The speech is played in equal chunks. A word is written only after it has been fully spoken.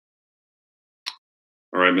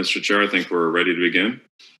All right, Mr. Chair, I think we're ready to begin.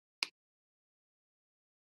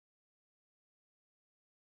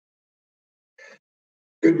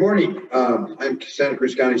 Good morning. I'm Santa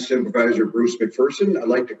Cruz County Supervisor Bruce McPherson. I'd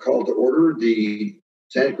like to call to order the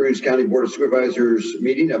Santa Cruz County Board of Supervisors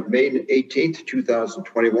meeting of May 18th,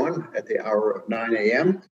 2021 at the hour of 9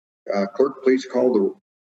 a.m. Clerk, please call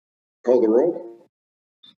the roll.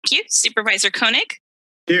 Thank you. Supervisor Koenig?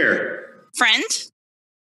 Here. Friend?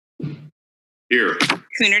 Here.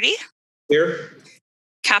 Coonerty? Here.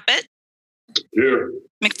 Caput? Here.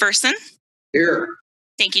 McPherson? Here.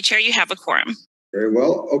 Thank you, Chair. You have a quorum. Very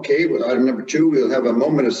well. Okay, with item number 2, we'll have a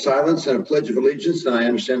moment of silence and a pledge of allegiance. And I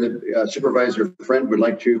understand that Supervisor Friend would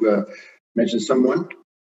like to mention someone.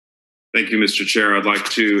 Thank you, Mr. Chair. I'd like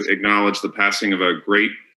to acknowledge the passing of a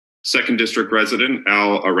great 2nd District resident,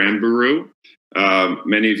 Al Aramburu.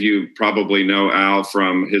 Many of you probably know Al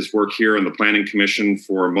from his work here in the Planning Commission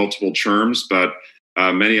for multiple terms, but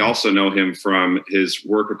many also know him from his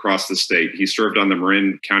work across the state. He served on the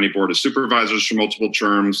Marin County Board of Supervisors for multiple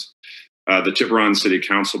terms, the Tiburon City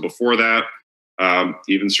Council before that,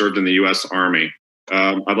 even served in the U.S. Army.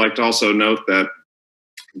 I'd like to also note that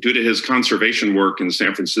due to his conservation work in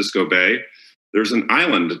San Francisco Bay, there's an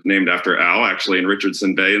island named after Al, actually in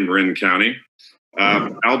Richardson Bay in Marin County.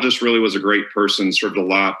 Al just really was a great person, served a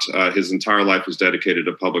lot. His entire life was dedicated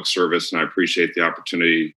to public service, and I appreciate the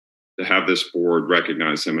opportunity to have this board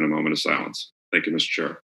recognize him in a moment of silence. Thank you, Mr.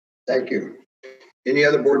 Chair. Thank you. Any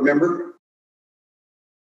other board member?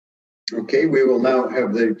 Okay, we will now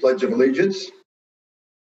have the Pledge of Allegiance.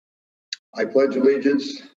 I pledge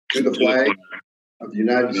allegiance to the flag of the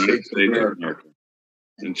United States of America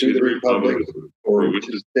and to the republic for which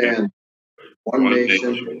it stands, one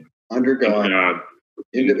nation, under God,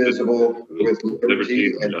 indivisible, with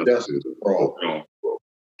liberty and justice for all.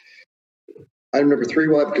 Item number 3,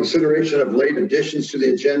 we'll have consideration of late additions to the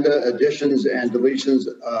agenda, additions and deletions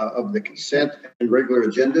of the consent and regular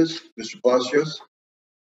agendas. Mr. Palacios.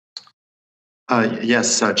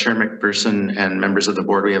 Yes, Chair McPherson and members of the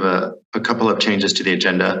board, we have a couple of changes to the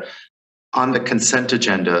agenda. On the consent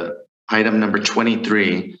agenda, item number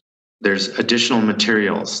 23, there's additional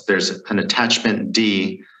materials. There's an attachment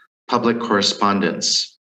D, public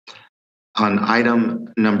correspondence. On item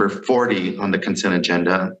number 40 on the consent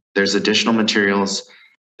agenda, there's additional materials.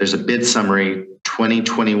 There's a bid summary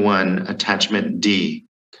 2021 attachment D.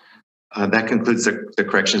 That concludes the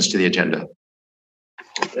corrections to the agenda.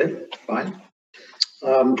 Okay, fine.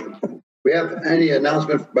 We have any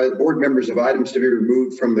announcement by the board members of items to be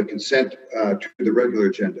removed from the consent to the regular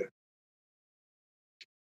agenda?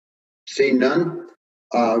 Seeing none,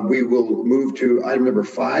 we will move to item number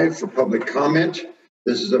 5 for public comment.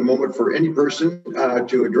 This is a moment for any person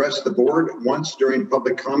to address the board once during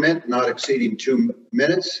public comment, not exceeding 2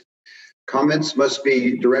 minutes. Comments must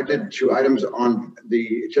be directed to items on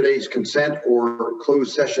today's consent or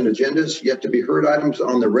closed session agendas, yet to be heard items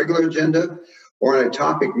on the regular agenda, or on a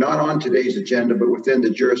topic not on today's agenda, but within the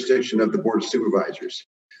jurisdiction of the Board of Supervisors.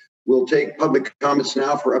 We'll take public comments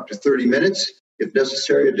now for up to 30 minutes. If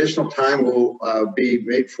necessary, additional time will be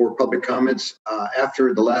made for public comments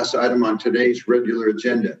after the last item on today's regular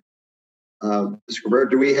agenda. Ms. Cabrera,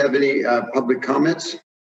 do we have any public comments?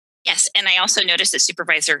 Yes, and I also noticed that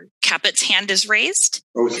Supervisor Caput's hand is raised.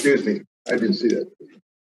 Oh, excuse me. I didn't see that.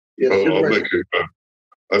 Yes,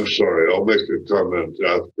 I'm sorry. I'll make a comment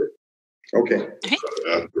after. Okay.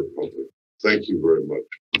 After public. Thank you very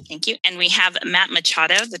much. Thank you. And we have Matt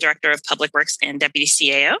Machado, the Director of Public Works and Deputy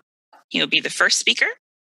CAO. He will be the first speaker.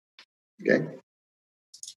 Okay.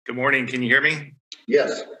 Good morning. Can you hear me?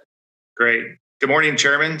 Yes. Great. Good morning,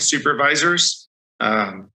 Chairman, Supervisors,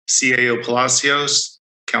 CAO Palacios,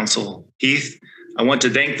 Council Heath. I want to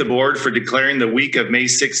thank the board for declaring the week of May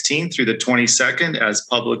 16th through the 22nd as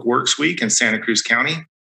Public Works Week in Santa Cruz County.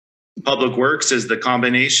 Public Works is the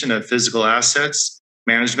combination of physical assets,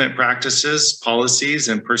 management practices, policies,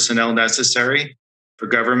 and personnel necessary for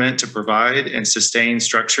government to provide and sustain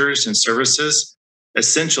structures and services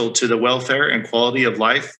essential to the welfare and quality of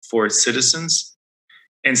life for its citizens.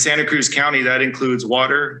 In Santa Cruz County, that includes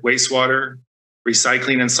water, wastewater,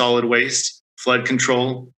 recycling and solid waste, flood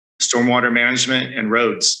control, stormwater management, and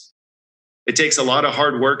roads. It takes a lot of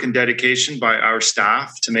hard work and dedication by our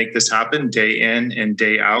staff to make this happen day in and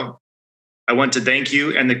day out. I want to thank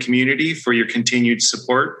you and the community for your continued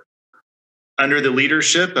support. Under the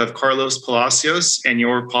leadership of Carlos Palacios and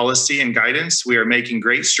your policy and guidance, we are making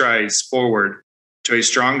great strides forward to a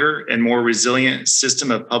stronger and more resilient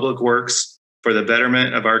system of public works for the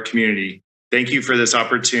betterment of our community. Thank you for this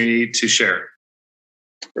opportunity to share.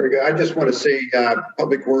 Very good. I just want to say,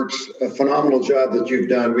 Public Works, a phenomenal job that you've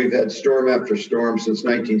done. We've had storm after storm since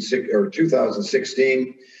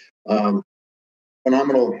 2016.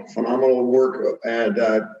 Phenomenal work. And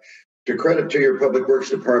to credit to your Public Works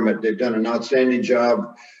Department, they've done an outstanding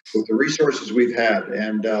job with the resources we've had.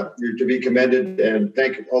 And you're to be commended, and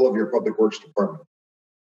thank all of your Public Works Department.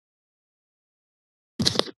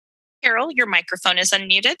 Carol, your microphone is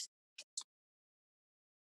unmuted.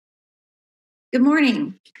 Good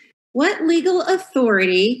morning. What legal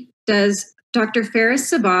authority does Dr. Ferris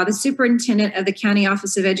Sabah, the superintendent of the County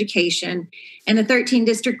Office of Education, and the 13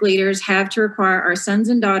 district leaders have to require our sons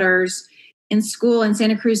and daughters in school in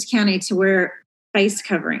Santa Cruz County to wear face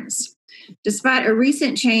coverings? Despite a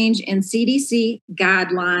recent change in CDC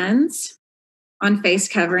guidelines on face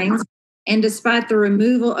coverings, and despite the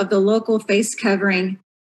removal of the local face covering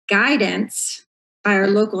guidance by our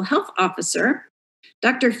local health officer,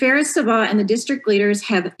 Dr. Ferris Sabah and the district leaders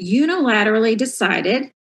have unilaterally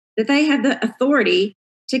decided that they have the authority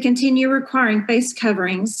to continue requiring face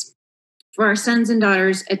coverings for our sons and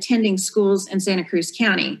daughters attending schools in Santa Cruz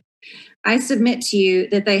County. I submit to you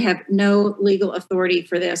that they have no legal authority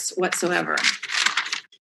for this whatsoever.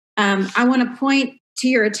 I want to point to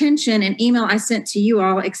your attention an email I sent to you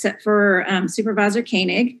all, except for Supervisor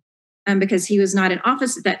Koenig, because he was not in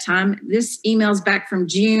office at that time. This email's back from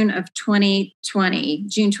June of 2020,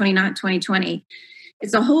 June 29, 2020.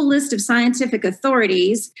 It's a whole list of scientific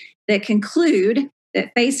authorities that conclude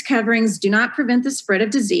that face coverings do not prevent the spread of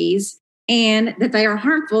disease and that they are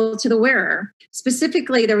harmful to the wearer.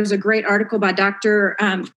 Specifically, there was a great article by Dr.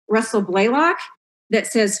 Russell Blaylock that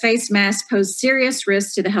says face masks pose serious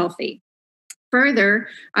risks to the healthy. Further,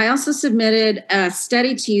 I also submitted a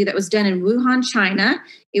study to you that was done in Wuhan, China.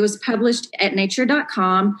 It was published at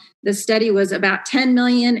nature.com. The study was about 10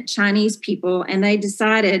 million Chinese people, and they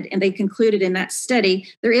decided and they concluded in that study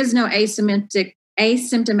there is no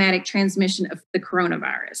asymptomatic transmission of the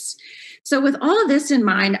coronavirus. So with all of this in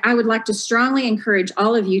mind, I would like to strongly encourage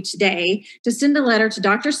all of you today to send a letter to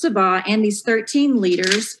Dr. Sabah and these 13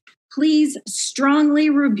 leaders. Please strongly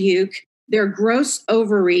rebuke their gross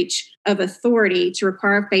overreach of authority to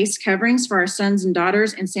require face coverings for our sons and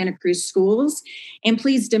daughters in Santa Cruz schools. And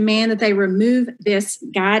please demand that they remove this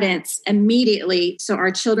guidance immediately so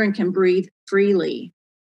our children can breathe freely.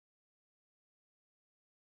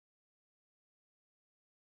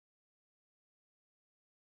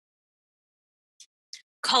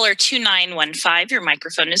 Caller 2915, your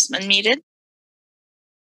microphone is unmuted.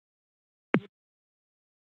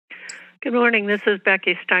 Good morning. This is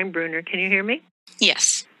Becky Steinbrunner. Can you hear me?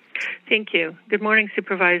 Yes. Thank you. Good morning,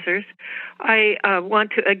 supervisors. I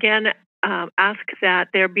want to again ask that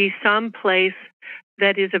there be some place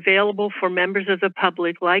that is available for members of the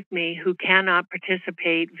public like me who cannot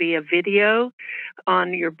participate via video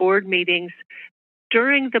on your board meetings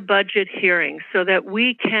during the budget hearings so that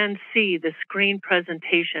we can see the screen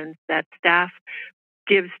presentations that staff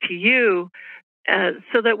gives to you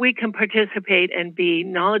so that we can participate and be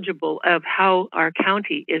knowledgeable of how our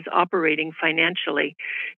county is operating financially.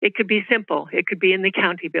 It could be simple. It could be in the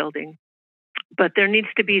county building. But there needs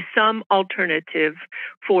to be some alternative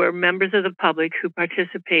for members of the public who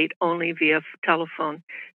participate only via telephone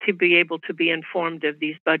to be able to be informed of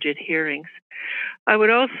these budget hearings. I would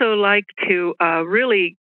also like to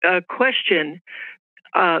really question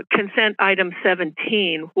consent item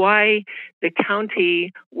 17, why the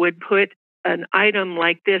county would put an item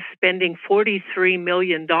like this, spending $43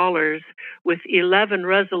 million with 11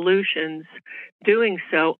 resolutions, doing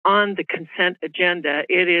so on the consent agenda.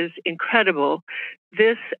 It is incredible.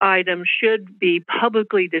 This item should be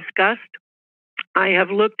publicly discussed. I have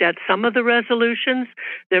looked at some of the resolutions.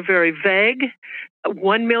 They're very vague.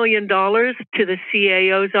 $1 million to the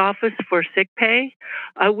CAO's office for sick pay.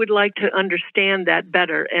 I would like to understand that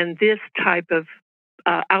better. And this type of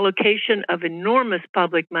allocation of enormous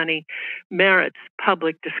public money merits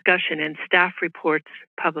public discussion and staff reports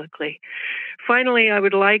publicly. Finally, I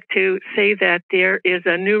would like to say that there is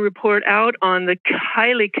a new report out on the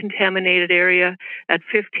highly contaminated area at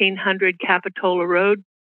 1500 Capitola Road.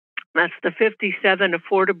 That's the 57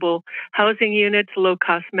 affordable housing units,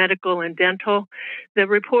 low-cost medical and dental. The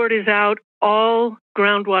report is out. All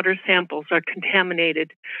groundwater samples are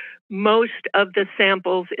contaminated. Most of the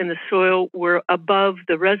samples in the soil were above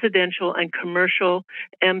the residential and commercial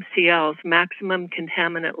MCLs, maximum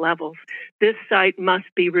contaminant levels. This site must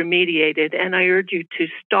be remediated, and I urge you to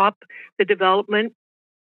stop the development.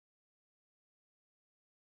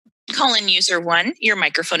 Call-in user 1, your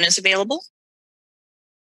microphone is available.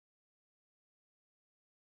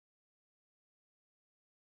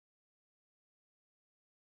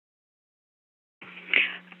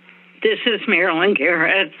 This is Marilyn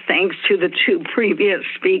Garrett. Thanks to the two previous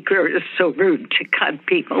speakers, so rude to cut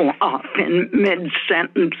people off in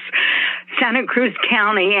mid-sentence. Santa Cruz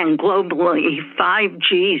County and globally,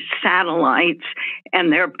 5G satellites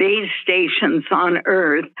and their base stations on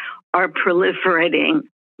Earth are proliferating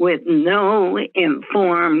with no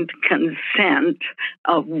informed consent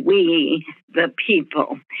of we, the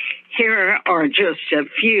people. Here are just a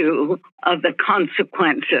few of the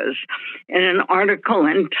consequences. In an article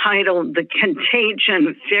entitled The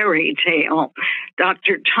Contagion Fairy Tale,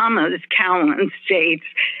 Dr. Thomas Cowan states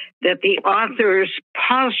that the authors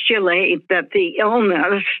postulate that the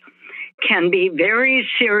illness can be very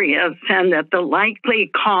serious and that the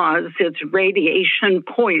likely cause is radiation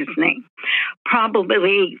poisoning,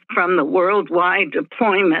 probably from the worldwide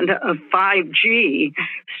deployment of 5G,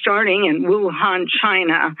 starting in Wuhan,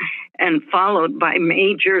 China, and followed by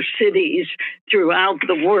major cities throughout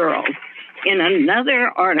the world. In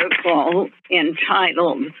another article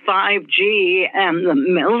entitled 5G and the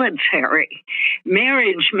Military,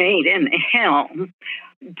 Marriage Made in Hell,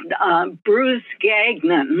 Bruce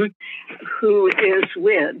Gagnon, who is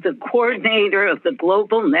with the coordinator of the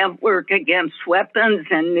Global Network Against Weapons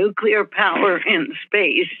and Nuclear Power in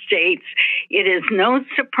Space, states, "It is no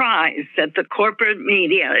surprise that the corporate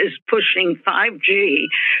media is pushing 5G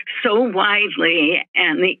so widely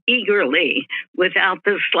and eagerly without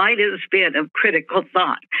the slightest bit of critical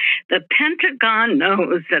thought. The Pentagon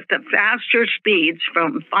knows that the faster speeds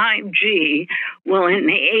from 5G will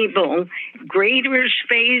enable greater space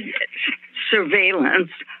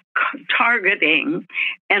surveillance, targeting,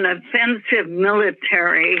 and offensive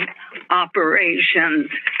military operations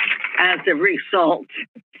as a result."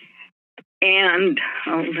 And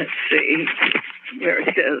let's see where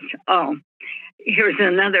it is. Here's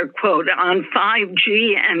another quote on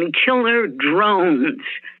 5G and killer drones.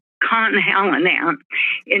 Con Hallinan,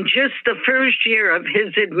 in just the first year of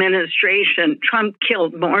his administration, Trump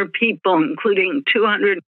killed more people, including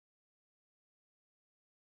 200.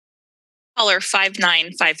 Caller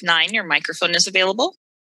 5959, your microphone is available.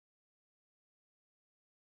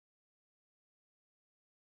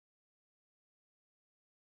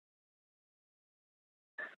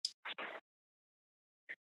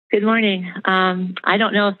 Good morning. I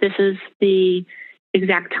don't know if this is the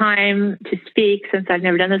exact time to speak since I've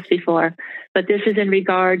never done this before, but this is in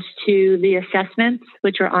regards to the assessments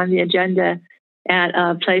which are on the agenda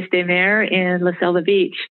at Place des Mers in La Selva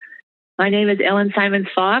Beach. My name is Ellen Simons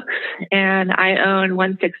Fox, and I own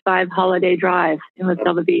 165 Holiday Drive in La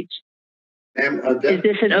Selva Beach. Is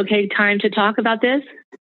this an okay time to talk about this?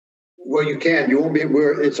 Well, you can. You won't be.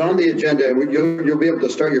 It's on the agenda. You'll be able to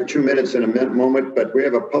start your 2 minutes in a moment, but we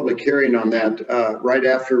have a public hearing on that right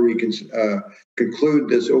after we can conclude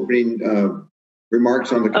this opening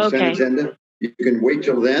remarks on the consent agenda. You can wait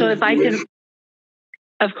till then. So if I can,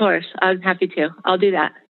 of course, I'm happy to. I'll do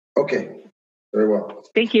that. Okay. Very well.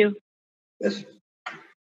 Thank you. Yes.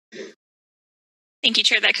 Thank you,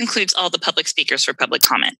 Chair. That concludes all the public speakers for public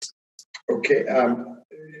comment. Okay.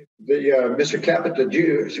 Mr. Caput,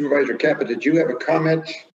 Supervisor Caput, did you have a comment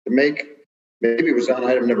to make? Maybe it was on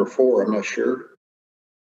item number 4. I'm not sure.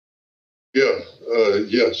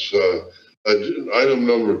 Yes. Item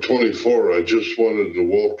number 24. I just wanted to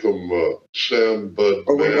welcome Sam Bud.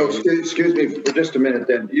 Oh, wait, no, excuse me for just a minute.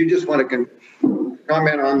 Then you just want to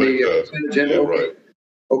comment on the consent agenda. Yeah, okay. Right.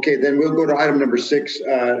 Okay, then we'll go to item number 6.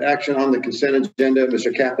 Action on the consent agenda.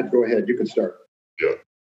 Mr. Caput, go ahead. You can start. Yeah.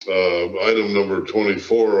 Item number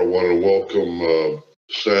 24, I want to welcome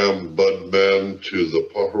Sam Budman to the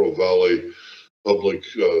Pajaro Valley Public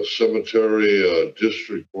Cemetery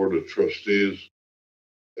District Board of Trustees.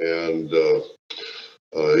 And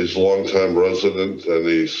he's a longtime resident, and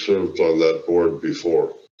he served on that board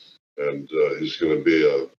before. And he's going to be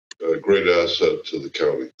a great asset to the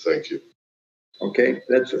county. Thank you. Okay,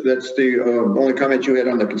 that's the only comment you had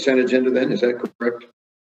on the consent agenda then, is that correct?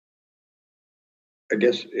 I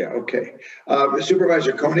guess, yeah, okay.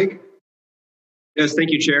 Supervisor Koenig? Yes, thank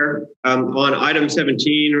you, Chair. On item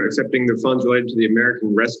 17, accepting the funds related to the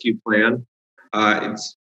American Rescue Plan,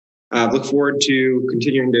 look forward to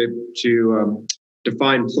continuing to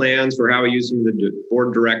define plans for how we use some of the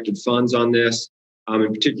board-directed funds on this.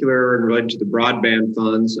 In particular, and related to the broadband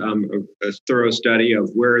funds, a thorough study of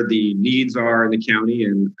where the needs are in the county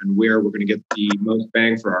and where we're going to get the most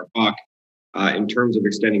bang for our buck in terms of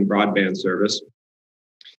extending broadband service.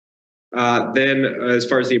 Then, as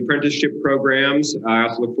far as the apprenticeship programs, I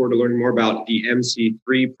also look forward to learning more about the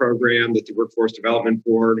MC3 program that the Workforce Development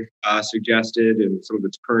Board suggested and some of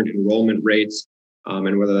its current enrollment rates,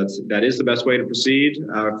 and whether that is the best way to proceed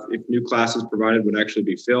if new classes provided would actually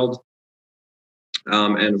be filled.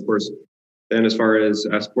 And of course, then as far as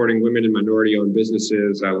supporting women and minority-owned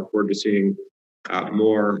businesses, I look forward to seeing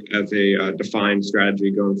more of a defined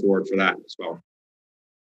strategy going forward for that as well.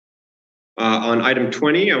 On item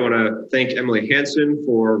 20, I want to thank Emily Hansen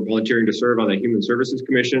for volunteering to serve on the Human Services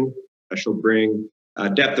Commission. She'll bring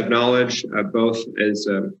depth of knowledge, both as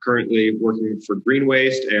currently working for Green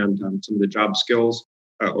Waste and some of the job skills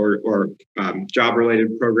or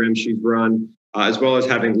job-related programs she's run, as well as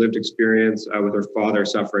having lived experience with her father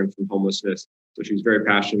suffering from homelessness. So she's very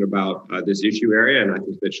passionate about this issue area, and I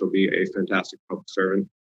think that she'll be a fantastic public servant.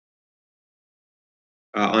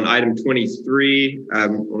 On item 23, I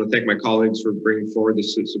want to thank my colleagues for bringing forward the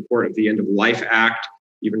support of the End of Life Act.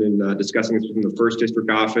 Even in discussing this within the 1st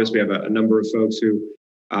District Office, we have a number of folks who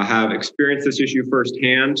have experienced this issue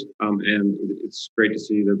firsthand, and it's great to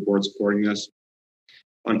see the board supporting this.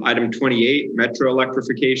 On item 28, metro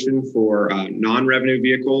electrification for non-revenue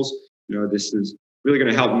vehicles. This is really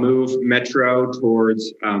going to help move Metro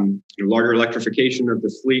towards larger electrification of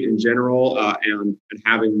the fleet in general and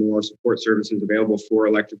having more support services available for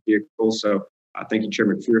electric vehicles. So thank you, Chair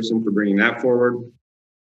McPherson, for bringing that forward.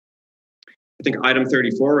 I think item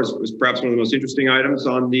 34 was perhaps one of the most interesting items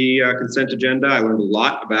on the consent agenda. I learned a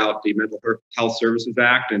lot about the Mental Health Services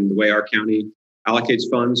Act and the way our county allocates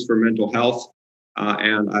funds for mental health.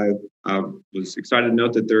 And I was excited to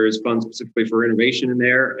note that there is funds specifically for innovation in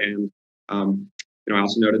there. And I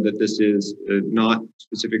also noted that this is not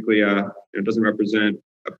specifically it doesn't represent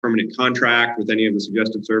a permanent contract with any of the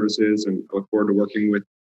suggested services. And I look forward to working with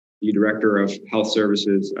the Director of Health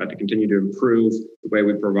Services to continue to improve the way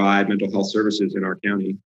we provide mental health services in our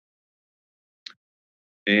county.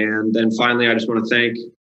 And then finally, I just want to thank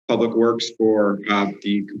Public Works for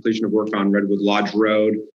the completion of work on Redwood Lodge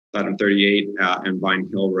Road, item 38, and Vine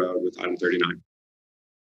Hill Road with item 39.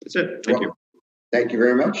 That's it. Thank you. Thank you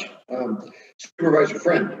very much. Supervisor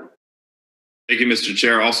Friend. Thank you, Mr.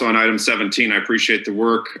 Chair. Also on item 17, I appreciate the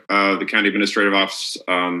work of the County Administrative Office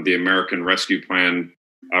on the American Rescue Plan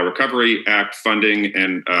Recovery Act funding,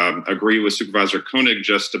 and agree with Supervisor Koenig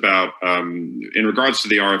just about in regards to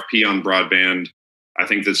the RFP on broadband. I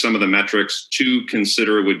think that some of the metrics to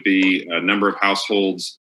consider would be a number of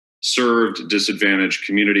households served, disadvantaged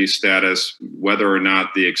community status, whether or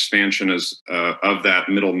not the expansion of that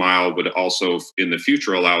middle mile would also in the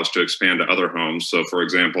future allow us to expand to other homes. So for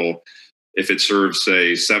example, if it serves,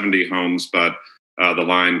 say, 70 homes, but the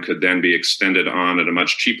line could then be extended on at a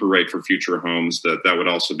much cheaper rate for future homes, that would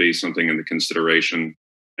also be something in the consideration.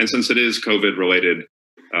 And since it is COVID-related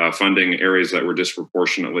funding, areas that were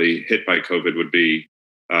disproportionately hit by COVID would be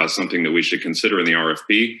something that we should consider in the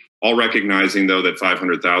RFP. All recognizing, though, that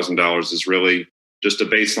 $500,000 is really just a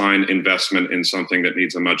baseline investment in something that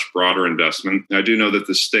needs a much broader investment. I do know that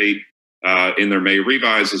the state, in their May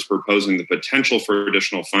revise, is proposing the potential for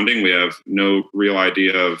additional funding. We have no real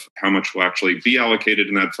idea of how much will actually be allocated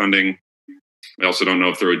in that funding. We also don't know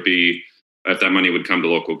if that money would come to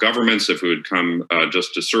local governments, if it would come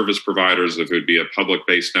just to service providers, if it would be a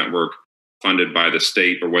public-based network funded by the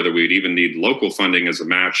state, or whether we'd even need local funding as a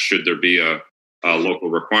match should there be a local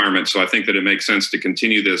requirement. So I think that it makes sense to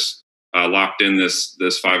continue this locked in this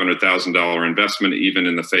 $500,000 investment, even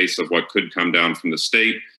in the face of what could come down from the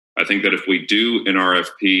state. I think that if we do an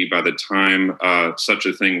RFP, by the time such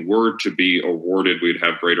a thing were to be awarded, we'd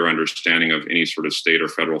have greater understanding of any sort of state or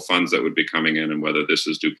federal funds that would be coming in and whether this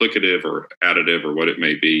is duplicative or additive or what it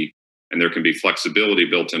may be. And there can be flexibility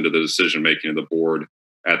built into the decision-making of the board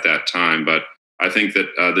at that time. But I think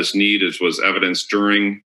that this need was evidenced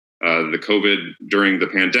during during the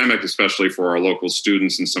pandemic, especially for our local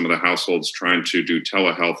students and some of the households trying to do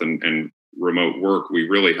telehealth and remote work. We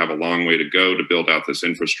really have a long way to go to build out this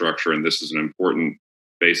infrastructure, and this is an important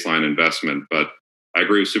baseline investment. But I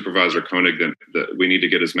agree with Supervisor Koenig that we need to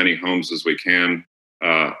get as many homes as we can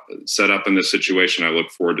set up in this situation. I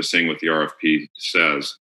look forward to seeing what the RFP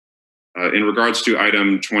says. In regards to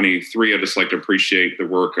item 23, I'd just like to appreciate the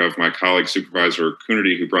work of my colleague, Supervisor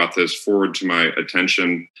Coonerty, who brought this forward to my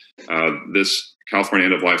attention. This California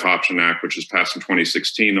End-of-Life Option Act, which was passed in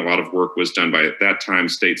 2016, a lot of work was done by, at that time,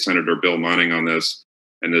 State Senator Bill Monning on this,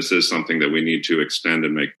 and this is something that we need to extend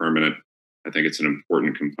and make permanent. I think it's an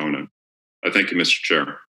important component. Thank you, Mr.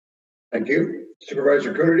 Chair. Thank you.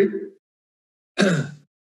 Supervisor Coonerty.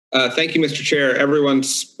 Thank you, Mr. Chair.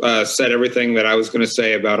 Everyone's said everything that I was going to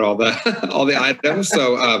say about all the items.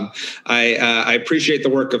 So I appreciate the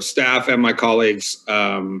work of staff and my colleagues,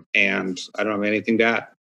 and I don't have anything to add.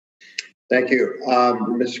 Thank you.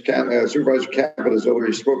 Supervisor Caput has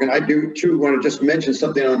already spoken. I do, too, want to just mention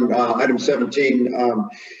something on item 17.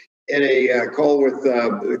 in a call with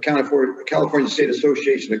the California State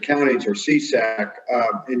Association of Counties, or CSAC,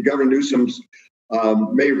 in Governor Newsom's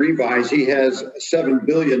may revise, he has $7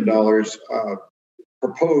 billion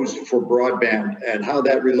proposed for broadband, and how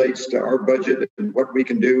that relates to our budget and what we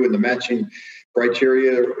can do and the matching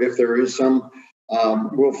criteria, if there is some,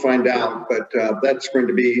 we'll find out. But that's going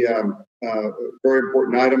to be a very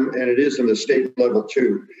important item, and it is in the state level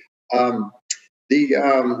too.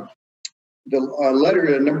 The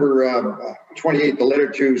letter number 28, the letter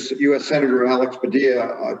to U.S. Senator Alex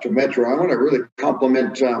Padilla to Metro, I want to really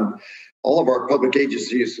compliment all of our public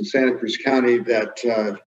agencies in Santa Cruz County that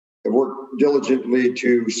have worked diligently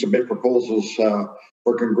to submit proposals for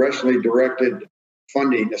congressionally directed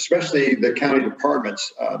funding, especially the county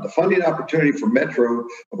departments. The funding opportunity for Metro,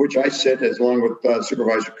 of which I sit as along with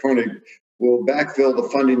Supervisor Koenig, will backfill the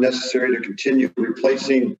funding necessary to continue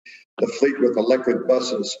replacing the fleet with electric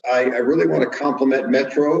buses. I really want to compliment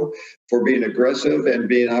Metro for being aggressive and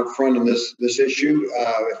being out front on this ip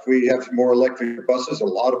If we have more electric buses, a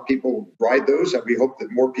lot of people ride those, and we hope that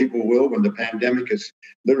more people will when the pandemic is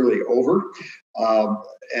literally over.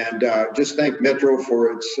 And just thank Metro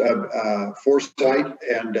for its foresight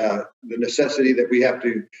and the necessity that we have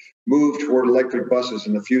to move toward electric buses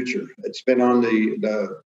in the future. It's been on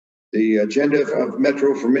the agenda of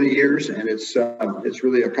Metro for many years, and it's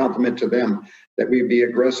really a compliment to them that we be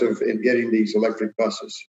aggressive in getting these electric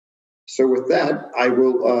buses. So with that, I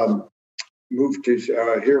will move to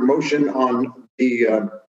hear a motion on the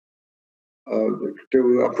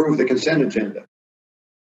to approve the consent agenda.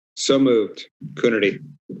 So moved. Coonerty.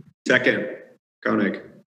 Second, Koenig.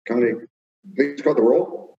 Koenig, please call the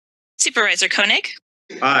roll. Supervisor Koenig,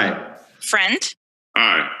 Aye. Friend,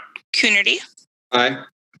 Aye. Coonerty, Aye.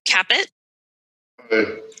 Caput,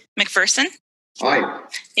 Aye. McPherson. Aye.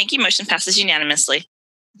 Thank you. Motion passes unanimously.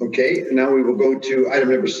 Okay, and now we will go to item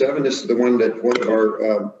number 7. This is the one that one of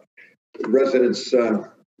our residents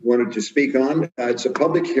wanted to speak on. It's a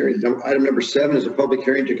public hearing. Item number 7 is a public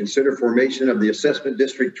hearing to consider formation of the Assessment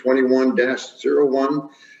District 21-01.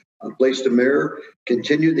 Place to mayor,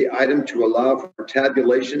 continue the item to allow for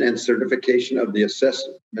tabulation and certification of the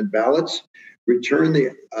assessment ballots. Return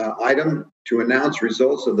the item to announce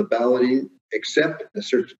results of the balloting, accept the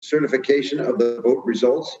certification of the vote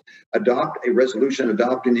results, adopt a resolution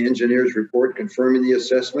adopting the engineer's report confirming the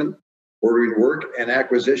assessment, ordering work and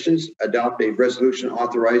acquisitions, adopt a resolution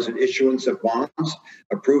authorizing issuance of bonds,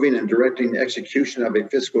 approving and directing the execution of a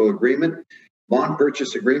fiscal agreement, bond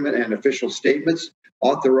purchase agreement and official statements,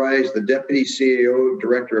 authorize the Deputy CAO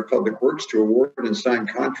Director of Public Works to award and sign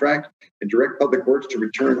contract, and direct Public Works to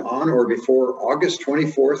return on or before August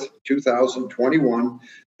 24th, 2021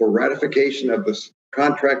 for ratification of the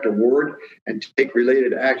contract award and take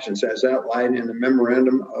related actions as outlined in the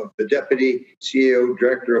memorandum of the Deputy CAO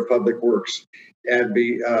Director of Public Works. And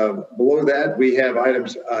below that, we have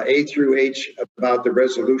items A through H about the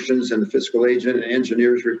resolutions and the fiscal agent and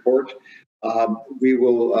engineer's report. We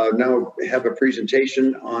will now have a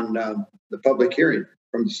presentation on the public hearing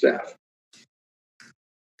from the staff.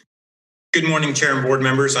 Good morning, Chair and board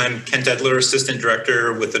members. I'm Kent Edler, Assistant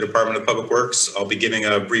Director with the Department of Public Works. I'll be giving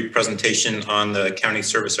a brief presentation on the County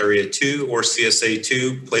Service Area 2, or CSA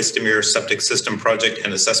 2, Place to Mirror Septic System Project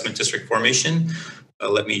and Assessment District Formation.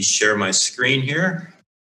 Let me share my screen here.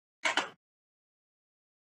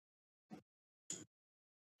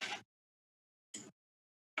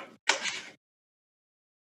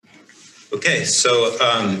 Okay, so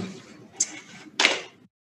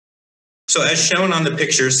as shown on the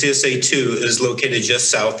picture, CSA 2 is located just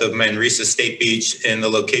south of Manresa State Beach in the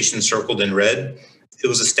location circled in red. It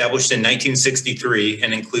was established in 1963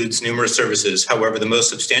 and includes numerous services. However, the most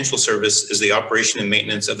substantial service is the operation and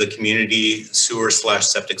maintenance of the community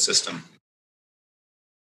sewer/septic system.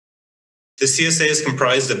 The CSA is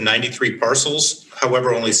comprised of 93 parcels,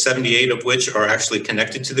 however, only 78 of which are actually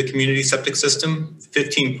connected to the community septic system.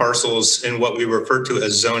 15 parcels in what we refer to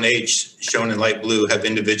as Zone H, shown in light blue, have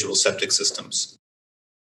individual septic systems.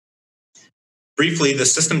 Briefly, the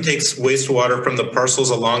system takes wastewater from the parcels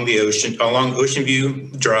along Ocean View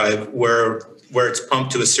Drive, where it's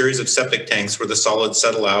pumped to a series of septic tanks where the solids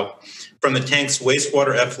settle out. From the tanks,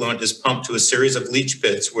 wastewater effluent is pumped to a series of leach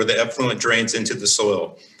pits where the effluent drains into the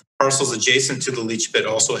soil. Parcels adjacent to the leach pit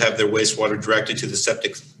also have their wastewater directed to the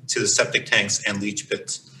septic tanks and leach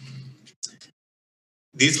pits.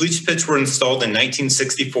 These leach pits were installed in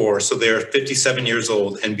 1964, so they are 57 years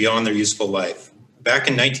old and beyond their useful life. Back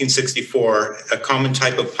in 1964, a common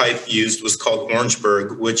type of pipe used was called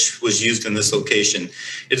Orangeburg, which was used in this location.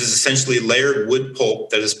 It is essentially layered wood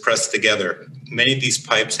pulp that is pressed together. Many of these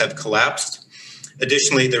pipes have collapsed,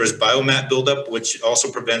 Additionally, there is biomass buildup, which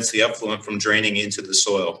also prevents the effluent from draining into the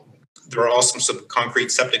soil. There are also some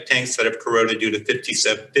concrete septic tanks that have corroded due to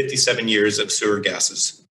 57 years of sewer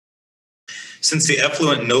gases. Since the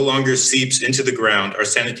effluent no longer seeps into the ground, our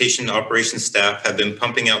sanitation operations staff have been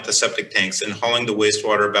pumping out the septic tanks and hauling the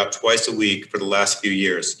wastewater about twice a week for the last few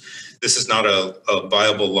years. This is not a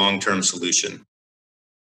viable long-term solution.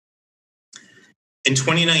 In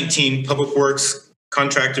 2019, Public Works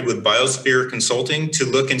contracted with Biosphere Consulting to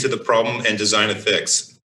look into the problem and design a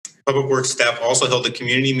fix. Public Works staff also held a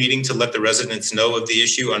community meeting to let the residents know of the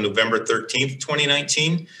issue on November 13th,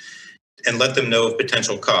 2019, and let them know of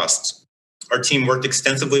potential costs. Our team worked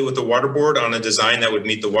extensively with the Water Board on a design that would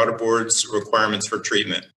meet the Water Board's requirements for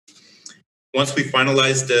treatment. Once we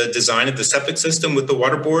finalized the design of the septic system with the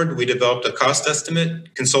Water Board, we developed a cost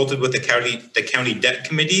estimate, consulted with the county debt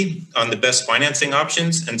committee on the best financing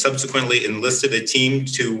options, and subsequently enlisted a team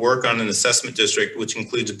to work on an assessment district, which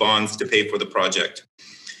includes bonds to pay for the project.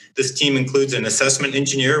 This team includes an assessment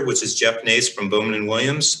engineer, which is Jeff Nace from Bowman and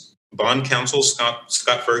Williams, bond counsel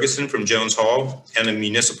Scott Ferguson from Jones Hall, and a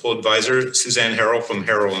municipal advisor, Suzanne Harrell from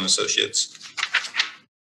Harrell and Associates.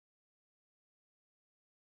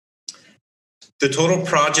 The total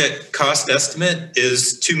project cost estimate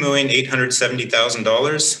is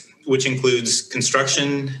 $2,870,000, which includes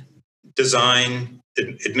construction, design,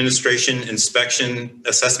 administration, inspection,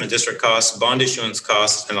 assessment district costs, bond issuance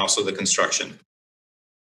costs, and also the construction.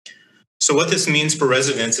 So what this means for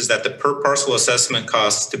residents is that the per parcel assessment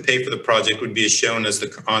costs to pay for the project would be as shown as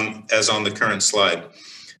on the current slide.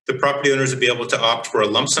 The property owners would be able to opt for a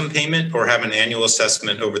lump sum payment or have an annual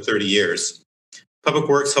assessment over 30 years. Public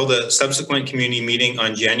Works held a subsequent community meeting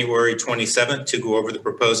on January 27th to go over the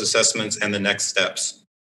proposed assessments and the next steps.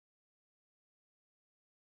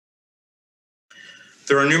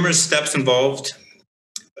 There are numerous steps involved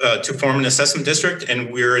to form an assessment district,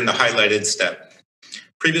 and we're in the highlighted step.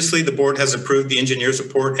 Previously, the board has approved the engineer's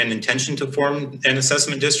report and intention to form an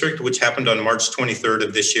assessment district, which happened on March 23rd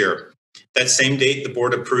of this year. That same date, the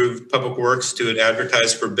board approved Public Works to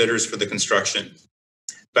advertise for bidders for the construction.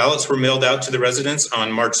 Ballots were mailed out to the residents on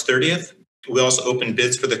March 30th. We also opened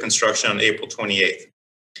bids for the construction on April 28th.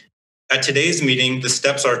 At today's meeting, the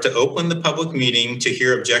steps are to open the public meeting to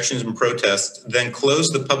hear objections and protests, then close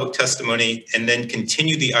the public testimony, and then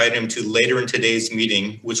continue the item to later in today's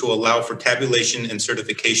meeting, which will allow for tabulation and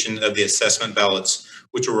certification of the assessment ballots,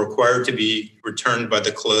 which are required to be returned by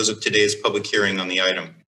the close of today's public hearing on the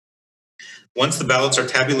item. Once the ballots are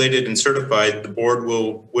tabulated and certified, the board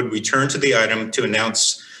would return to the item to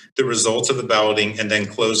announce the results of the balloting and then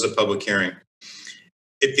close the public hearing.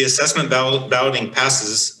 If the assessment balloting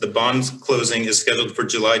passes, the bond closing is scheduled for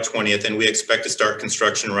July 20th, and we expect to start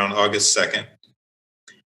construction around August 2nd.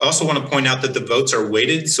 I also want to point out that the votes are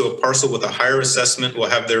weighted, so a parcel with a higher assessment will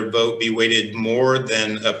have their vote be weighted more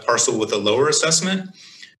than a parcel with a lower assessment.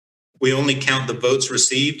 We only count the votes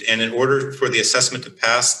received, and in order for the assessment to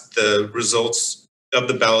pass, the results of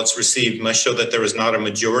the ballots received must show that there was not a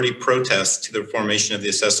majority protest to the formation of the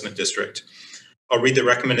assessment district. I'll read the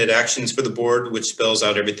recommended actions for the board, which spells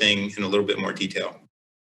out everything in a little bit more detail.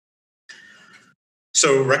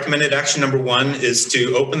 So recommended action number 1 is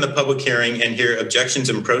to open the public hearing and hear objections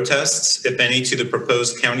and protests, if any, to the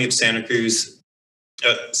proposed County of Santa Cruz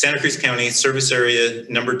County Service Area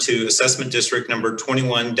number 2 Assessment District number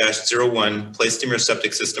 21-01 Place Steamer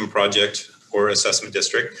Septic System Project or Assessment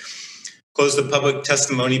District. Close the public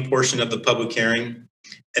testimony portion of the public hearing,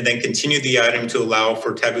 and then continue the item to allow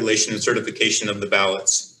for tabulation and certification of the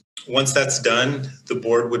ballots. Once that's done, the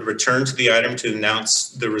board would return to the item to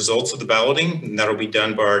announce the results of the balloting, and that'll be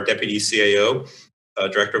done by our Deputy CAO,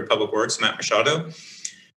 Director of Public Works, Matt Machado.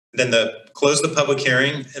 Then close the public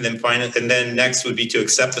hearing, and then next would be to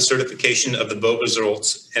accept the certification of the vote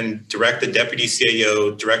results and direct the Deputy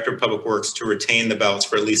CAO, Director of Public Works, to retain the ballots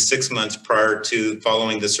for at least 6 months prior to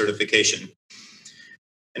following the certification.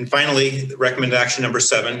 And finally, recommended action number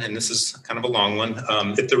 7, and this is kind of a long one.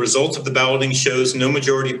 If the results of the balloting shows no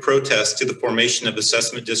majority protest to the formation of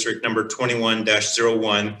assessment district number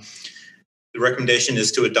 21-01, the recommendation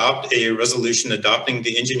is to adopt a resolution adopting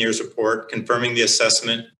the engineer's report, confirming the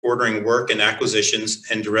assessment, ordering work and acquisitions,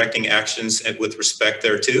 and directing actions with respect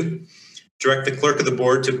thereto. Direct the clerk of the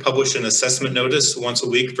board to publish an assessment notice once a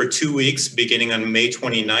week for 2 weeks, beginning on May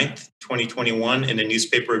 29th, 2021, in a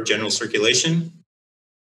newspaper of general circulation.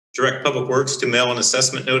 Direct Public Works to mail an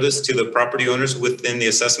assessment notice to the property owners within the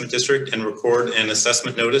assessment district and record an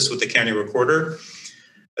assessment notice with the county recorder.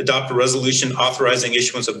 Adopt a resolution authorizing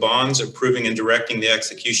issuance of bonds, approving and directing the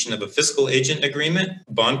execution of a fiscal agent agreement,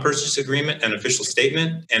 bond purchase agreement, and official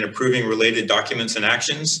statement, and approving related documents and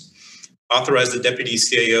actions. authorize the Deputy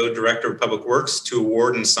CAO, Director of Public Works, to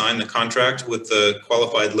award and sign the contract with the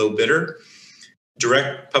qualified low bidder.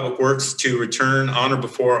 Direct Public Works to return on or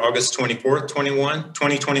before August 24th,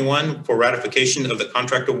 2021 for ratification of the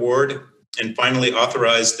contract award. And finally,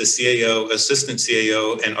 authorize the CAO, Assistant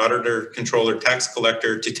CAO, and Auditor, Controller, Tax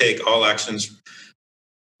Collector to take all actions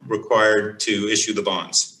required to issue the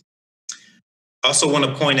bonds. I also want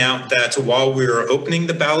to point out that while we're opening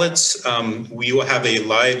the ballots, we will have a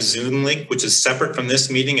live Zoom link, which is separate from this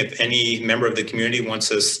meeting. If any member of the community wants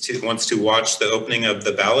to watch the opening of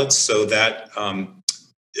the ballots, so that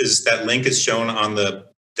that link is shown on the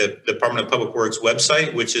Department of Public Works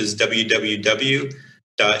website, which is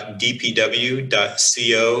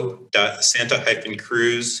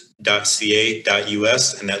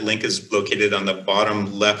www.dpw.co.santa-cruz.ca.us, and that link is located on the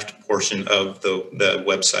bottom left portion of the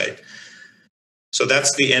website. So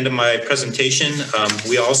that's the end of my presentation.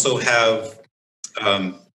 We also have,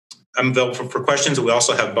 I'm available for questions. We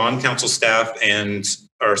also have bond counsel staff and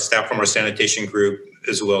our staff from our sanitation group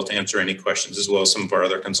as well to answer any questions, as well as some of our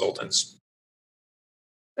other consultants.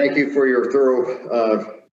 Thank you for your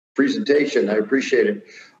thorough presentation. I appreciate it.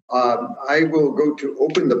 I will go to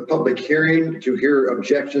open the public hearing to hear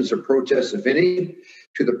objections or protests, if any,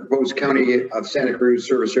 to the proposed County of Santa Cruz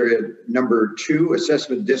Service Area number 2,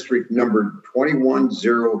 Assessment District number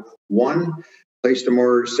 2101, Place to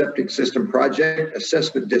More Septic System Project,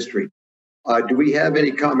 Assessment District. Do we have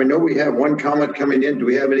any comment? No, we have one comment coming in. Do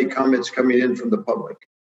we have any comments coming in from the public?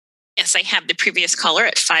 Yes, I have the previous caller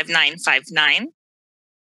at 5959.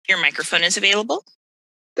 Your microphone is available.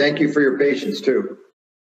 Thank you for your patience, too.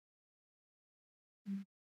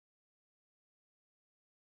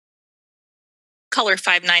 Caller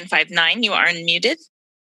 5959, you are unmuted.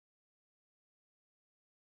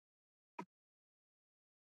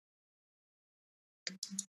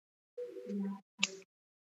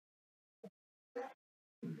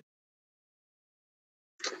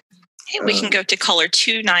 Okay, we can go to caller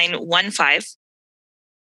 2915.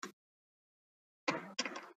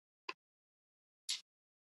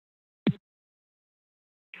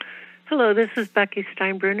 Hello, this is Becky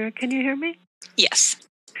Steinbruner. Can you hear me? Yes.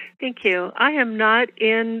 Thank you. I am not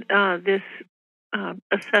in this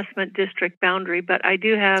assessment district boundary, but I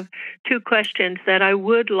do have two questions that I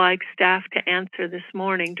would like staff to answer this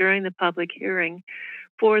morning during the public hearing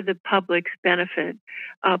for the public's benefit.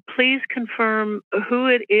 Please confirm who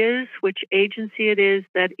it is, which agency it is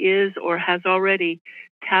that is or has already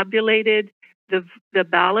tabulated the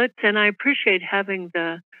ballots. And I appreciate having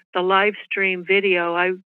the live stream video.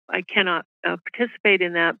 I cannot participate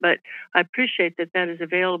in that, but I appreciate that that is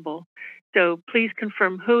available. So please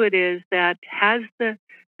confirm who it is that has the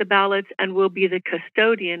ballots and will be the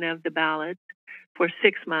custodian of the ballots for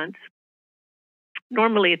 6 months.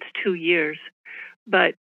 Normally it's 2 years.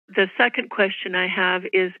 But the second question I have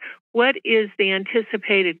is, what is the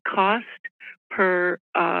anticipated cost per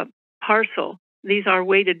parcel? These are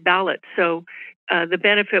weighted ballots, so the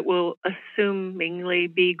benefit will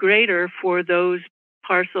assumingly be greater for those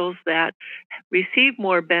parcels that receive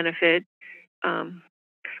more benefit.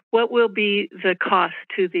 What will be the cost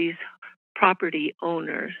to these property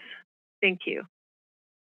owners? Thank you.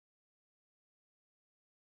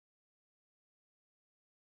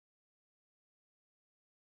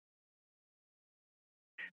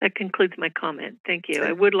 That concludes my comment. Thank you.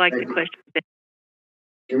 I would like the question.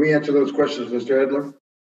 Can we answer those questions, Mr. Edler?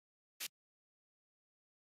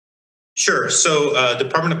 Sure. So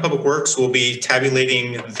Department of Public Works will be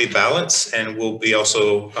tabulating the ballots, and we'll be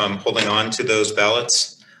also holding on to those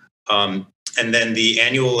ballots. And then the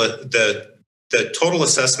annual, the total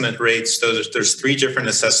assessment rates, there's 3 different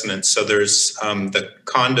assessments. So there's the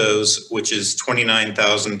condos, which is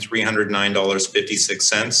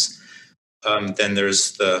 $29,309.56. Then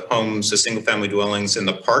there's the homes, the single family dwellings in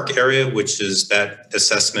the park area, which is that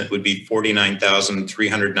assessment would be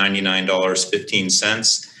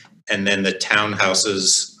 $49,399.15. And then the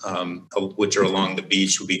townhouses, which are along the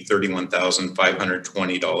beach, would be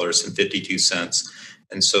 $31,520.52.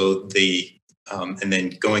 And so and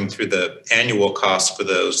then going through the annual cost for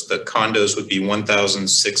those, the condos would be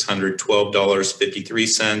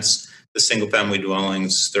 $1,612.53. The single family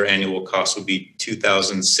dwellings, their annual cost would be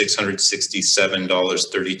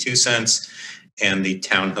 $2,667.32. And the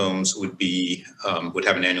townhomes would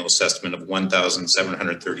have an annual assessment of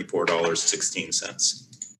 $1,734.16.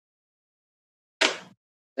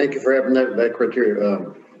 Thank you for having that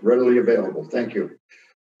criteria readily available. Thank you.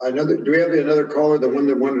 Do we have another caller, the one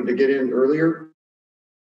that wanted to get in earlier?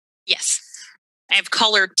 Yes. I have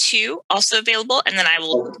caller 2 also available, and then I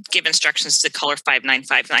will give instructions to caller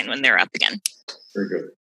 5959 when they're up again. Very good.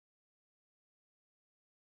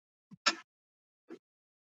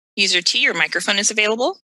 User 2, your microphone is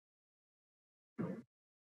available.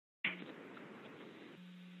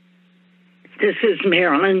 This is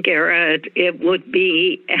Marilyn Garrett. It would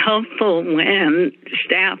be helpful when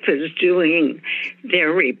staff is doing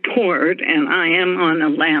their report, and I am on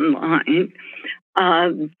a landline,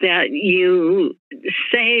 that you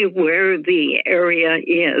say where the area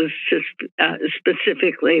is,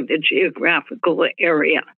 specifically the geographical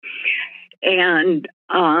area. And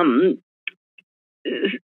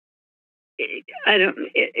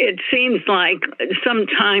it seems like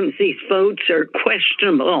sometimes these votes are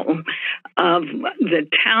questionable of the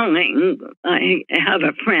tallying. I have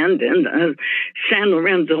a friend in the San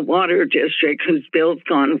Lorenzo Water District whose bill's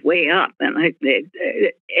gone way up. And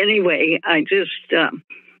anyway, I just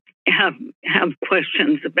have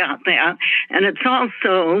questions about that. And it's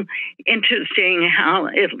also interesting how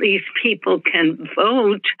at least people can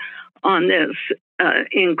vote on this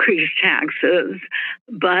increased taxes,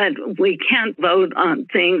 but we can't vote on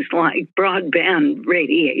things like broadband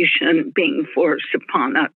radiation being forced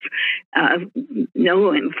upon us.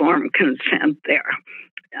 No informed consent there.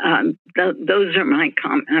 Those are my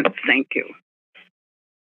comments. Thank you.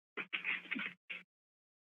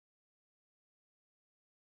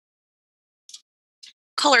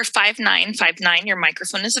 Caller 5959, your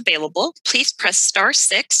microphone is available. Please press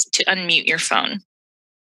 *6 to unmute your phone.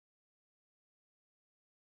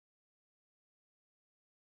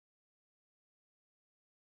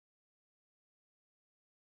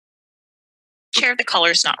 Chair, the caller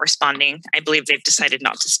is not responding. I believe they've decided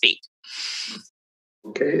not to speak.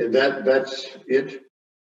 Okay, that's it.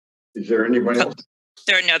 Is there anybody else?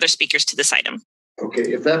 There are no other speakers to this item.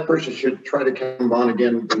 Okay, if that person should try to come on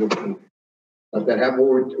again, let that happen.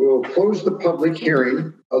 We'll close the public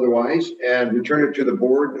hearing otherwise and return it to the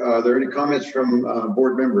board. Are there any comments from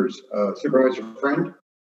board members? Supervisor Friend?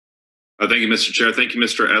 Thank you, Mr. Chair. Thank you,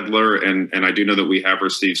 Mr. Edler. And I do know that we have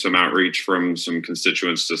received some outreach from some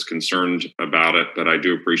constituents just concerned about it, but I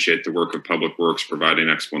do appreciate the work of Public Works providing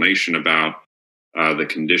explanation about the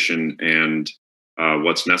condition and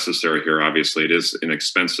what's necessary here. Obviously, it is an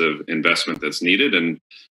expensive investment that's needed. And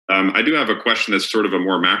I do have a question that's sort of a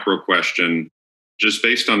more macro question, just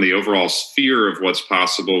based on the overall sphere of what's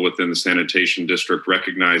possible within the sanitation district,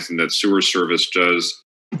 recognizing that sewer service does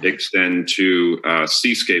extend to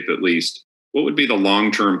seascape at least. What would be the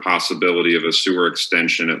long-term possibility of a sewer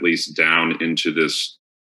extension at least down into this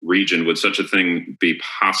region? Would such a thing be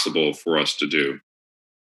possible for us to do?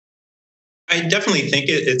 I definitely think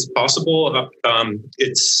it's possible.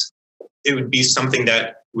 It would be something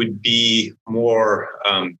that would be more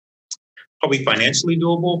probably financially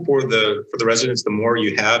doable for the residents. The more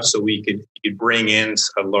you have, so you could bring in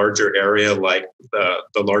a larger area like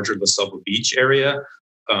the larger La Selva Beach area.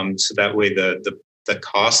 So that way the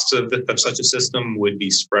costs of such a system would be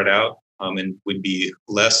spread out and would be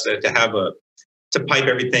less to pipe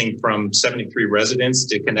everything from 73 residents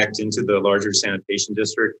to connect into the larger sanitation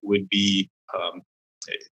district would be,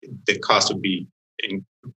 the cost would be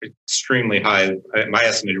extremely high. My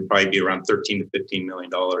estimate would probably be around $13 to $15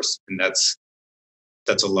 million. And that's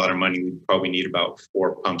a lot of money. We probably need about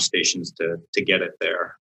 4 pump stations to get it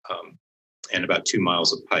there, and about 2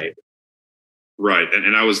 miles of pipe. Right,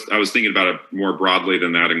 and I was thinking about it more broadly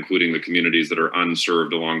than that, including the communities that are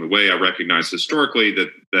unserved along the way. I recognize historically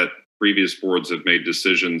that previous boards have made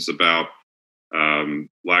decisions about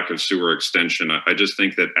lack of sewer extension. I just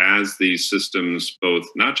think that as these systems, both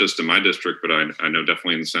not just in my district, but I know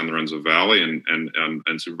definitely in the San Lorenzo Valley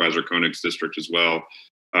and Supervisor Koenig's district as well,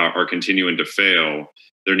 are continuing to fail,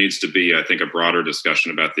 there needs to be, I think, a broader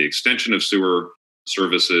discussion about the extension of sewer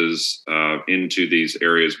services into these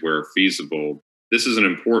areas where feasible. This is an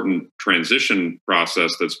important transition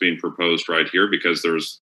process that's being proposed right here, because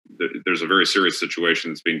there's a very serious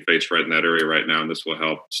situation that's being faced right in that area right now, and this will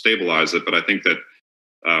help stabilize it. But I think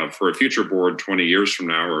that for a future board 20 years from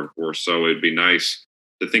now or so, it'd be nice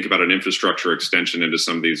to think about an infrastructure extension into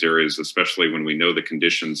some of these areas, especially when we know the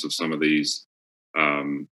conditions of some of these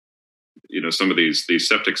some of these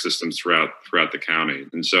septic systems throughout the county.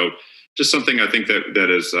 And so just something I think that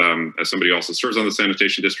is, as somebody also serves on the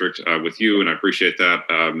sanitation district with you, and I appreciate that,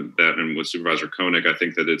 and with Supervisor Koenig, I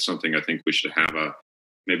think that it's something I think we should have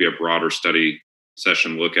maybe a broader study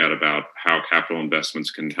session look at about how capital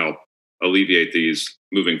investments can help alleviate these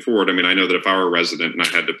moving forward. I mean, I know that if I were a resident and I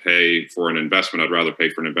had to pay for an investment, I'd rather pay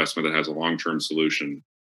for an investment that has a long-term solution,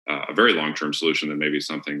 a very long-term solution, than maybe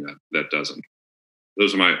something that doesn't.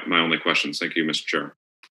 Those are my only questions. Thank you, Mr. Chair.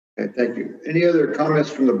 Okay, thank you. Any other comments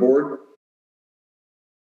from the board?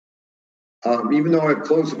 Even though I've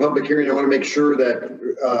closed the public hearing, I want to make sure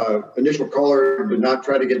that initial caller did not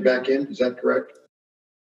try to get back in. Is that correct?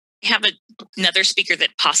 We have another speaker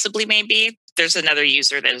that possibly may be. There's another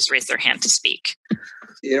user that has raised their hand to speak.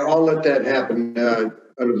 Yeah, I'll let that happen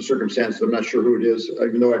under the circumstances. I'm not sure who it is.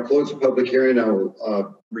 Even though I closed the public hearing,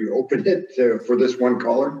 I'll reopen it for this one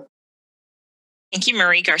caller. Thank you,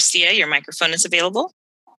 Marie Garcia. Your microphone is available.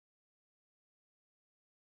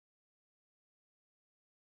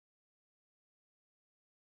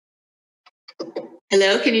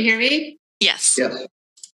 Hello, can you hear me? Yes. Yes.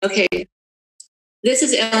 Okay. This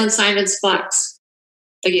is Ellen Simons Fox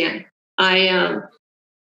again. I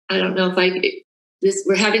don't know if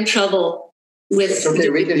we're having trouble with. It's okay,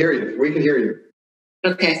 we can hear you. We can hear you.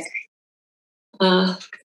 Okay. My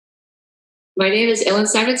name is Ellen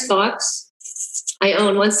Simons Fox. I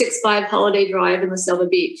own 165 Holiday Drive in La Selva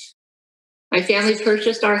Beach. My family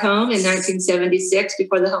purchased our home in 1976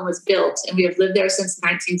 before the home was built, and we have lived there since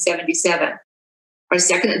 1977. Our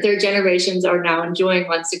second and third generations are now enjoying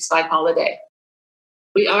 165 Holiday.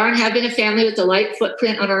 We are and have been a family with a light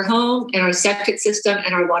footprint on our home and our septic system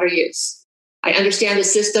and our water use. I understand the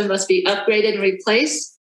system must be upgraded and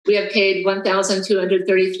replaced. We have paid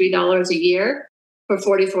 $1,233 a year for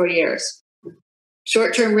 44 years.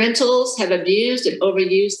 Short-term rentals have abused and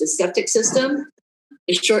overused the septic system.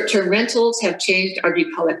 The short-term rentals have changed our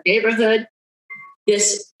bucolic neighborhood.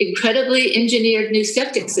 This incredibly engineered new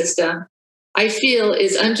septic system, I feel,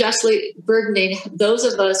 is unjustly burdening those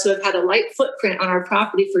of us who have had a light footprint on our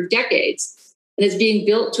property for decades and is being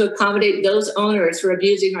built to accommodate those owners who are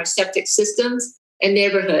abusing our septic systems and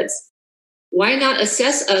neighborhoods. Why not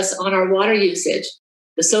assess us on our water usage?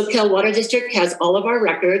 The Soquel Water District has all of our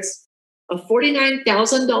records. A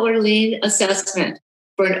 $49,000 lien assessment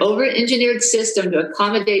for an over-engineered system to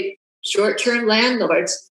accommodate short-term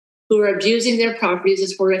landlords who are abusing their properties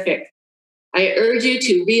is horrific. I urge you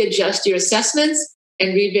to readjust your assessments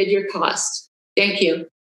and rebid your costs. Thank you.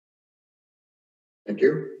 Thank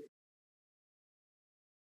you.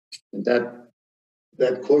 And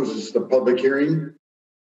that closes the public hearing.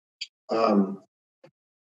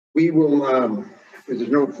 We will, if there's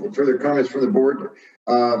no further comments from the board,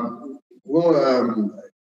 we'll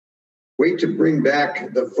wait to bring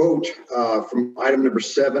back the vote from item number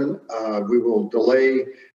 7. We will delay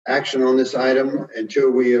action on this item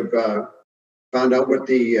until we have found out what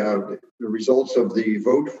the results of the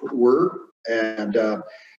vote were, and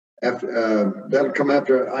after that'll come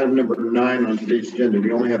after item number 9 on today's agenda.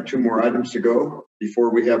 We only have 2 more items to go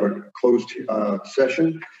before we have a closed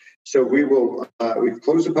session. So we will we've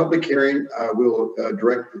closed the public hearing. We'll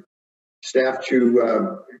direct staff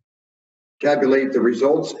to tabulate the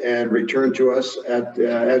results and return to us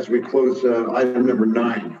as we close item number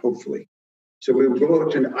 9, hopefully. So we will go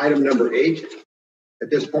to item number 8 at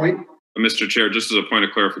this point. Mr. Chair, just as a point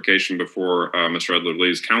of clarification before Mr. Edler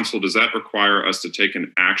leaves, Council, does that require us to take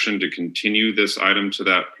an action to continue this item to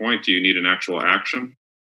that point? Do you need an actual action?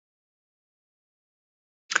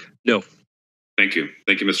 No. Thank you.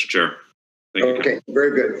 Thank you, Mr. Chair. Thank you. Okay,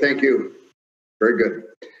 very good. Thank you. Very good.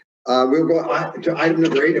 We'll go to item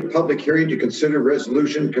number 8, a public hearing to consider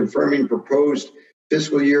resolution confirming proposed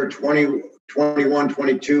fiscal year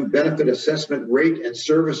 2021-22 benefit assessment rate and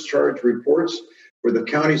service charge reports for the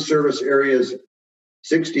county service areas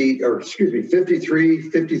 53,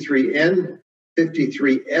 53N,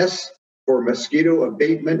 53S for mosquito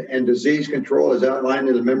abatement and disease control as outlined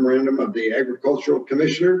in the memorandum of the Agricultural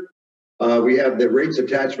Commissioner. We have the rates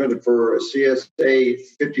attachment for CSA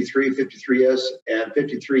 53, 53S, and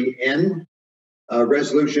 53N.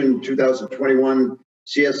 Resolution 2021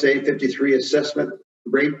 CSA 53 assessment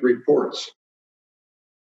rate reports.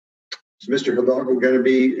 Is Mr. Hidalgo going to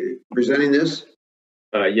be presenting this?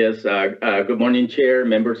 Yes. Good morning, Chair,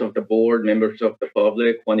 members of the board, members of the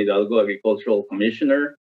public. Juan Hidalgo, Agricultural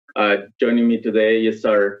Commissioner. Joining me today is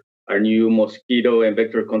our new Mosquito and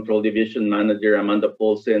Vector Control Division Manager, Amanda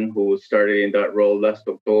Paulsen, who started in that role last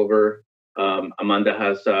October. Amanda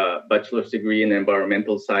has a bachelor's degree in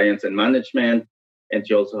environmental science and management, and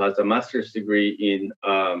she also has a master's degree in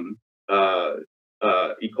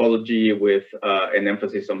ecology with an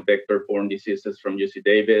emphasis on vector-borne diseases from UC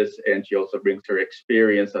Davis, and she also brings her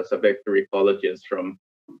experience as a vector ecologist from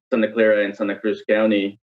Santa Clara and Santa Cruz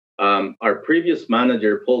County. Our previous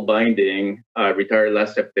manager, Paul Binding, retired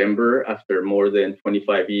last September after more than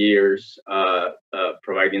 25 years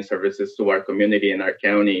providing services to our community and our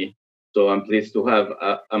county. So I'm pleased to have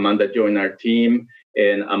Amanda join our team,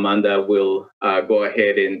 and Amanda will go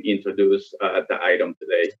ahead and introduce the item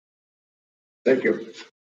today. Thank you.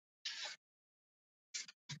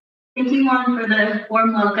 Thank you, Juan, for the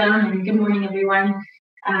warm welcome, and good morning, everyone.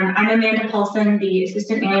 I'm Amanda Paulson, the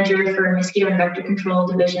Assistant Manager for Mosquito and Vector Control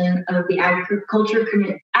Division of the Agricultural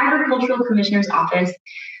Commissioner's Office.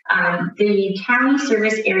 The County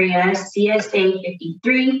Service Area CSA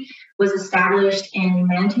 53 was established in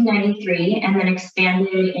 1993 and then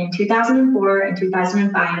expanded in 2004 and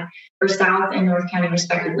 2005 for South and North County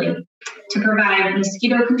respectively to provide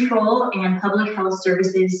mosquito control and public health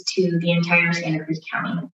services to the entire Santa Cruz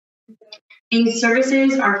County. These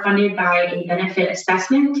services are funded by a benefit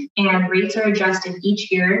assessment and rates are adjusted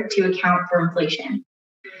each year to account for inflation.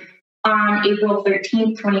 On April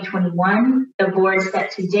 13th, 2021, the board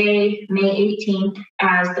set today, May 18th,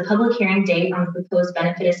 as the public hearing date on the proposed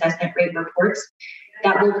benefit assessment rate reports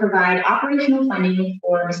that will provide operational funding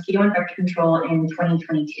for mosquito and vector control in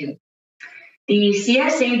 2022. The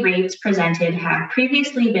CSA rates presented have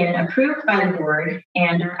previously been approved by the board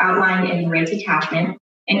and are outlined in the rates attachment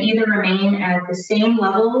and either remain at the same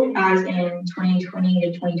level as in 2020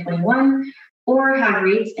 to 2021 or have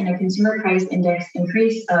rates in a consumer price index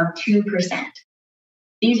increase of 2%.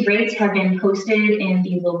 These rates have been posted in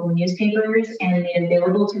the local newspapers and made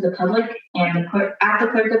available to the public and at the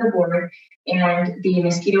clerk of the board and the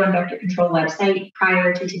mosquito and vector control website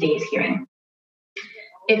prior to today's hearing.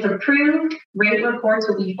 If approved, rate reports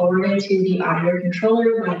will be forwarded to the auditor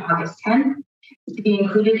controller by August 10th to be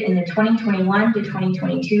included in the 2021 to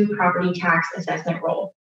 2022 property tax assessment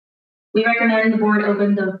roll. We recommend the board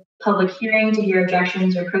open the public hearing to hear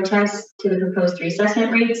objections or protests to the proposed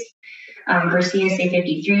reassessment rates for CSA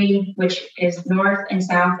 53, which is north and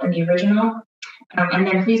south in the original. And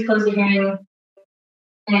then please close the hearing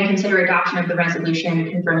and consider adoption of the resolution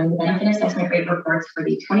confirming the benefit assessment rate reports for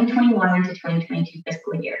the 2021 to 2022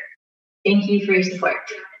 fiscal year. Thank you for your support.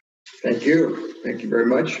 Thank you. Thank you very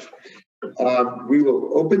much. We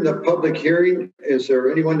will open the public hearing. Is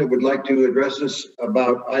there anyone that would like to address us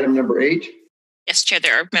about item number 8? Yes, Chair,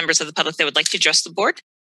 there are members of the public that would like to address the board.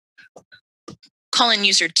 Call-in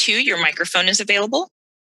user 2, your microphone is available.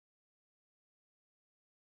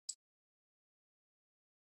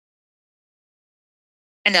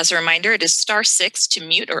 And as a reminder, it is *6 to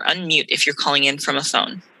mute or unmute if you're calling in from a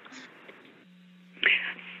phone.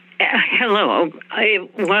 Hello.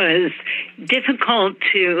 It was difficult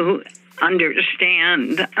to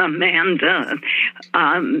understand Amanda.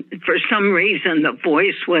 For some reason, the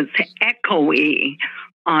voice was echoey.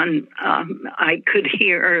 I could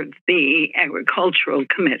hear the agricultural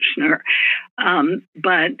commissioner,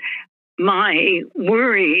 but my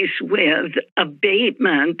worries with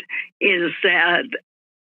abatement is that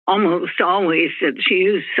almost always it's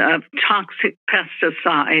use of toxic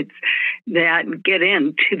pesticides that get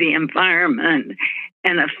into the environment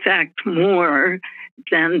and affect more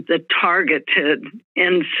than the targeted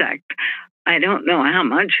insect. I don't know how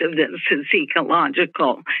much of this is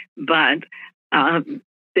ecological, but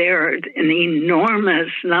there are an enormous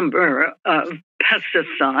number of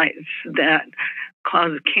pesticides that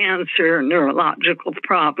cause cancer, neurological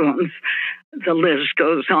problems. The list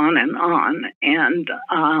goes on. And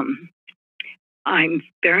I'm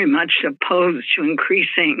very much opposed to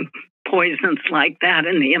increasing poisons like that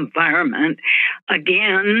in the environment.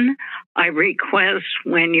 Again, I request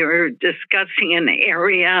when you're discussing an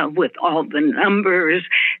area with all the numbers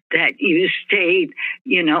that you state,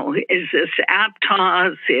 is this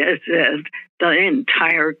Aptos? Is it the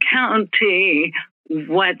entire county?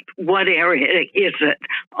 What area is it?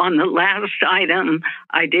 On the last item,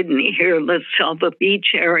 I didn't hear La Selva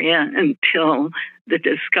Beach area until the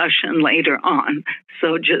discussion later on.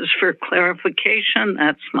 So just for clarification,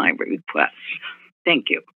 that's my request. Thank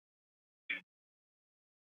you.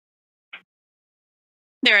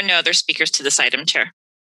 There are no other speakers to this item, Chair.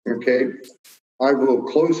 Okay. I will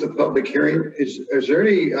close the public hearing. Is there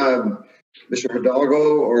any, Mr.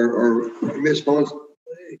 Hidalgo or Ms. Mullins,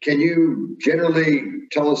 can you generally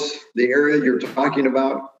tell us the area you're talking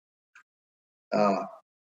about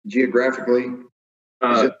geographically?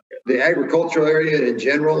 Is it the agricultural area in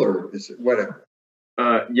general, or is it whatever?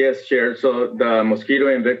 Yes, Chair. So the Mosquito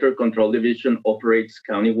and Vector Control Division operates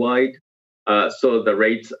countywide. So the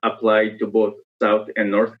rates apply to both South and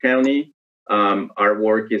North County. Our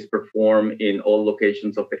work is performed in all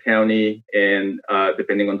locations of the county, and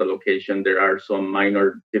depending on the location, there are some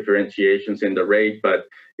minor differentiations in the rate, but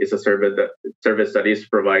it's a service that is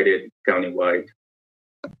provided countywide.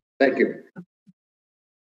 Thank you.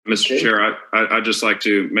 Mr. Chair, I'd just like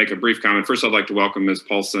to make a brief comment. First, I'd like to welcome Ms.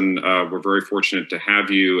 Paulson. We're very fortunate to have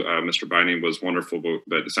you. Mr. Binding was wonderful,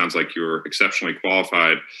 but it sounds like you're exceptionally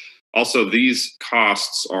qualified. Also, these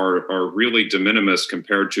costs are really de minimis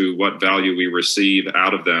compared to what value we receive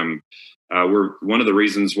out of them. One of the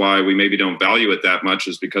reasons why we maybe don't value it that much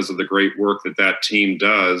is because of the great work that team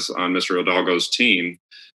does on Mr. Hidalgo's team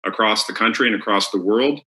across the country and across the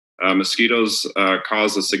world. Mosquitoes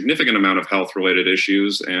cause a significant amount of health-related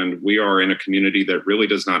issues, and we are in a community that really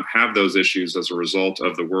does not have those issues as a result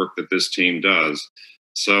of the work that this team does.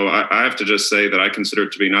 So I have to just say that I consider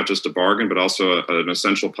it to be not just a bargain, but also an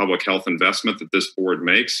essential public health investment that this board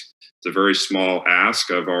makes. It's a very small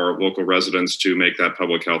ask of our local residents to make that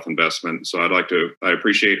public health investment. So I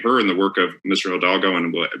appreciate her and the work of Mr. Hidalgo,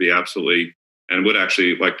 and would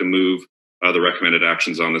actually like to move the recommended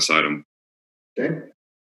actions on this item. Okay.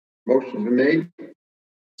 Motion's been made.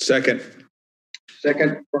 Second.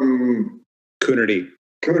 Second from Coonerty.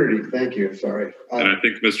 Coonerty, thank you. Sorry. And I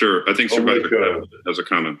think Supervisor has a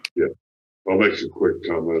comment. Yeah, I'll make a quick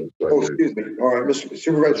comment. Excuse me. All right, Mr.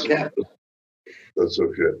 Supervisor Cap. That's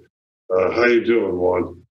okay. How you doing,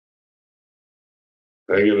 Juan?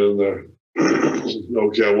 Hanging in there?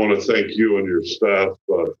 Okay, I want to thank you and your staff.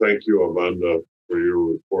 Thank you, Amanda, for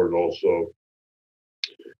your report also.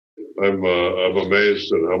 I'm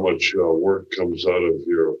amazed at how much work comes out of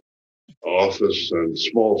your office and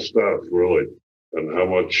small staff, really, and how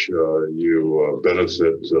much you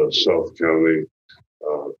benefit South County.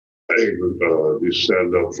 You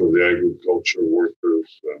stand up for the agriculture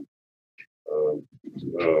workers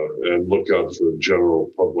and look out for the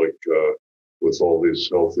general public with all these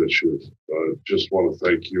health issues. Just want to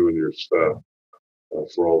thank you and your staff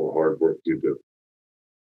for all the hard work you do.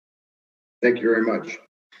 Thank you very much.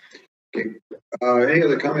 Okay. Any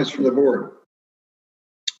other comments from the board?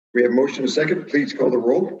 We have motion and second. Please call the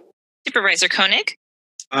roll. Supervisor Koenig?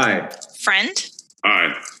 Aye. Friend?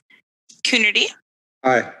 Aye. Coonerty?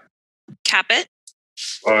 Aye. Caput?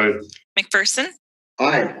 Aye. McPherson?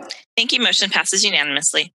 Aye. Thank you. Motion passes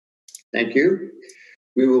unanimously. Thank you.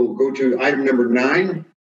 We will go to item number 9,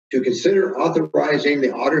 to consider authorizing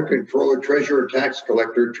the Auditor, Controller, Treasurer, Tax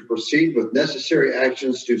Collector to proceed with necessary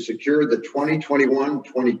actions to secure the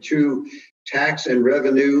 2021-22 tax and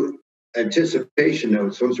revenue anticipation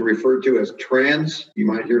notes. Those are referred to as TRANS. You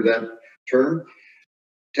might hear that term.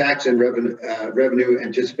 Tax and revenue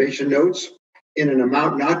anticipation notes in an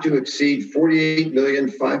amount not to exceed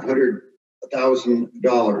 $48,500,000.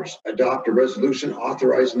 Adopt a resolution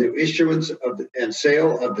authorizing the issuance of and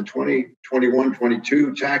sale of the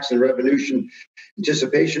 2021-22 tax and revenue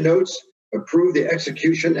anticipation notes. Approve the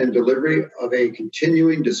execution and delivery of a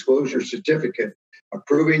continuing disclosure certificate.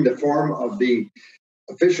 Approving the form of the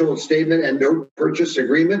official statement and note purchase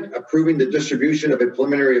agreement. Approving the distribution of a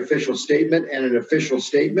preliminary official statement and an official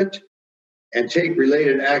statement. And take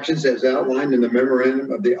related actions as outlined in the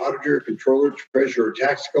memorandum of the Auditor, Controller, Treasurer,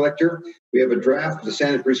 Tax Collector. We have a draft of the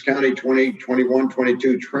Santa Cruz County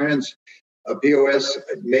 2021-22 Trans POS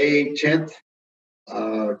May 10th,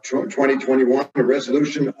 2021, a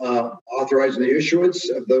resolution authorizing the issuance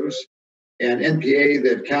of those, and NPA,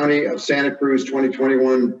 the County of Santa Cruz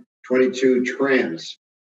 2021-22 Trans.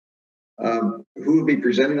 Who will be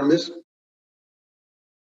presenting on this?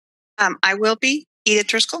 I will be. Edith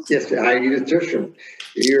Driscoll? Yes, Edith Driscoll.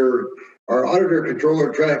 You're our auditor,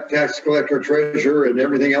 controller, tax collector, treasurer, and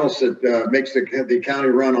everything else that makes the county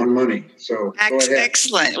run on money. So go ahead.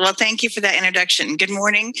 Excellent. Well, thank you for that introduction. Good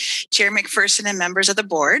morning, Chair McPherson and members of the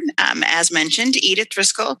board. As mentioned, Edith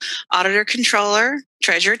Driscoll, auditor, controller,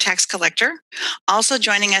 treasurer, tax collector. Also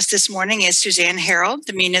joining us this morning is Suzanne Harold,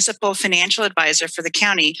 the municipal financial advisor for the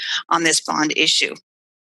county on this bond issue.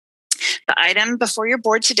 The item before your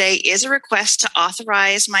board today is a request to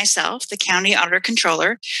authorize myself, the County Auditor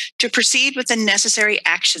Controller, to proceed with the necessary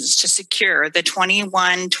actions to secure the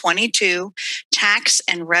 21-22 Tax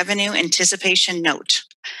and Revenue Anticipation Note,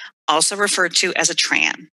 also referred to as a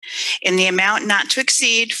TRAN, in the amount not to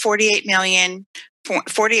exceed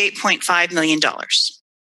 $48.5 million.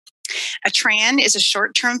 A TRAN is a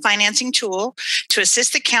short-term financing tool to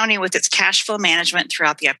assist the county with its cash flow management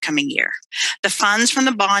throughout the upcoming year. The funds from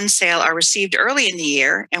the bond sale are received early in the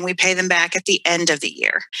year, and we pay them back at the end of the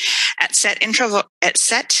year. At set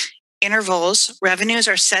intervals, revenues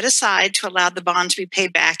are set aside to allow the bond to be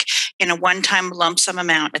paid back in a one-time lump sum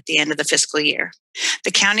amount at the end of the fiscal year.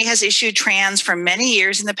 The county has issued TRANs for many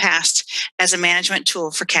years in the past as a management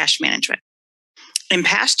tool for cash management. In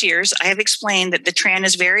past years, I have explained that the TRAN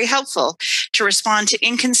is very helpful to respond to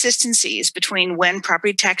inconsistencies between when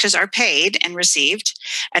property taxes are paid and received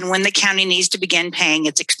and when the county needs to begin paying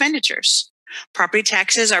its expenditures. Property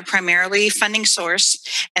taxes are primarily funding source,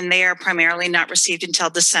 and they are primarily not received until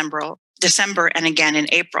December and again in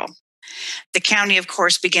April. The county, of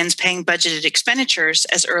course, begins paying budgeted expenditures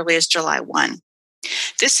as early as July 1.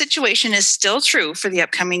 This situation is still true for the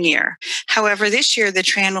upcoming year. However, this year the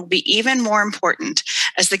trend will be even more important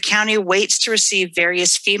as the county waits to receive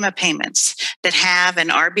various FEMA payments that have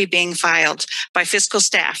and are being filed by fiscal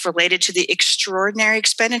staff related to the extraordinary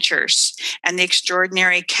expenditures and the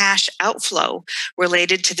extraordinary cash outflow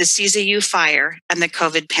related to the CZU fire and the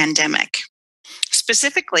COVID pandemic.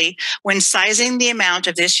 Specifically, when sizing the amount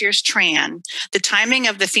of this year's TRAN, the timing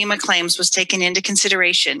of the FEMA claims was taken into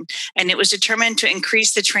consideration, and it was determined to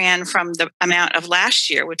increase the TRAN from the amount of last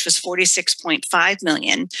year, which was $46.5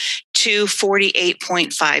 million, to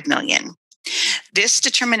 $48.5 million. This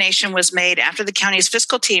determination was made after the county's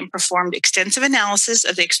fiscal team performed extensive analysis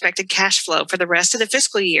of the expected cash flow for the rest of the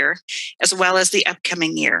fiscal year, as well as the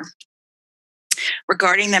upcoming year.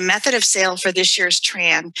 Regarding the method of sale for this year's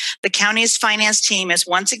TRAN, the county's finance team is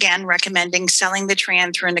once again recommending selling the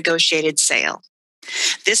TRAN through a negotiated sale.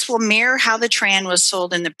 This will mirror how the TRAN was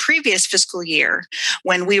sold in the previous fiscal year,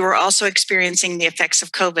 when we were also experiencing the effects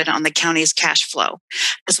of COVID on the county's cash flow,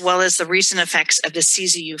 as well as the recent effects of the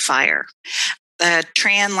CZU fire. The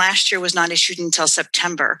TRAN last year was not issued until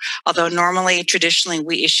September, although traditionally,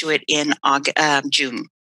 we issue it in June.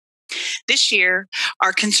 This year,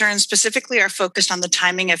 our concerns specifically are focused on the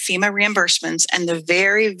timing of FEMA reimbursements and the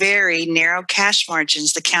very, very narrow cash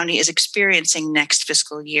margins the county is experiencing next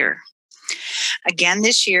fiscal year. Again,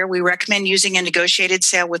 this year, we recommend using a negotiated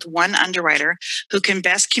sale with one underwriter who can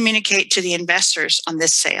best communicate to the investors on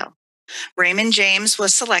this sale. Raymond James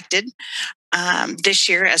was selected this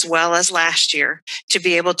year as well as last year to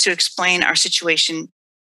be able to explain our situation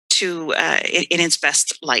in its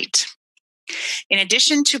best light. In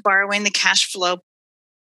addition to borrowing the cash flow,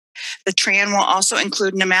 the TRAN will also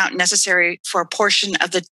include an amount necessary for a portion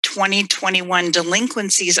of the 2021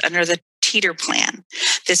 delinquencies under the teeter plan.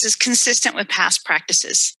 This is consistent with past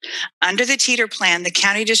practices. Under the teeter plan, the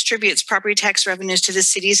county distributes property tax revenues to the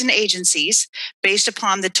cities and agencies based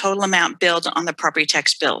upon the total amount billed on the property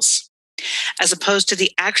tax bills, as opposed to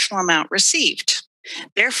the actual amount received.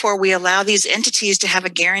 Therefore, we allow these entities to have a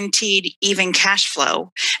guaranteed even cash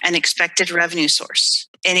flow and expected revenue source.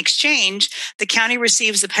 In exchange, the county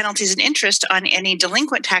receives the penalties and interest on any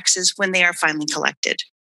delinquent taxes when they are finally collected.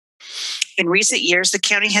 In recent years, the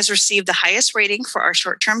county has received the highest rating for our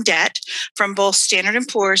short-term debt from both Standard &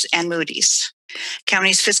 Poor's and Moody's.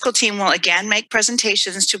 County's fiscal team will again make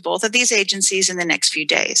presentations to both of these agencies in the next few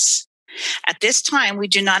days. At this time, we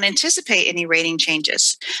do not anticipate any rating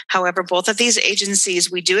changes. However, both of these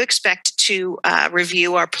agencies, we do expect to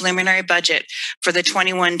review our preliminary budget for the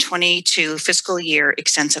 21-22 fiscal year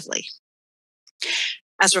extensively.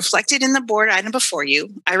 As reflected in the board item before you,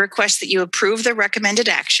 I request that you approve the recommended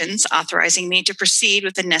actions authorizing me to proceed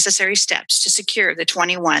with the necessary steps to secure the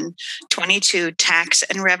 21-22 tax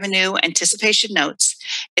and revenue anticipation notes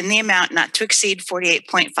in the amount not to exceed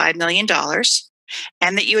 $48.5 million,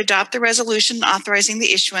 and that you adopt the resolution authorizing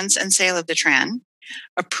the issuance and sale of the TRAN,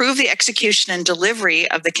 approve the execution and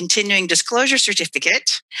delivery of the continuing disclosure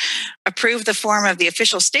certificate, approve the form of the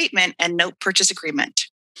official statement and note purchase agreement,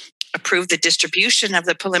 approve the distribution of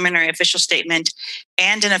the preliminary official statement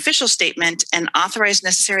and an official statement, and authorize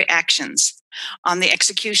necessary actions on the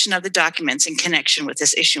execution of the documents in connection with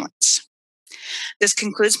this issuance. This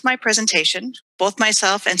concludes my presentation. Both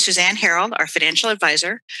myself and Suzanne Harold, our financial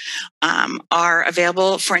advisor, are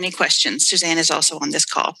available for any questions. Suzanne is also on this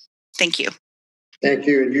call. Thank you. Thank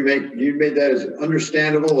you. And you made that as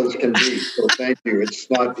understandable as can be. So thank you. It's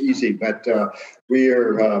not easy, but we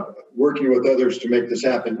are working with others to make this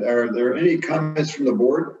happen. Are there any comments from the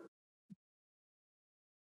board?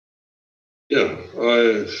 Yeah,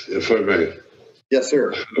 if I may. Yes,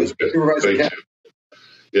 sir. Okay. Thank you.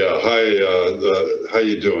 Yeah, hi, how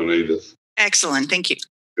you doing, Edith? Excellent, thank you.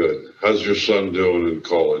 Good. How's your son doing in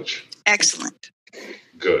college? Excellent.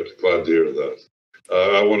 Good, glad to hear that.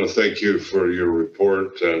 I want to thank you for your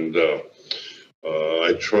report, and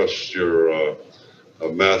I trust your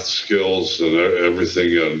math skills and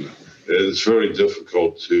everything, and it's very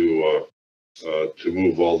difficult to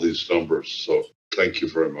move all these numbers, so thank you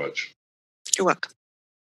very much. You're welcome.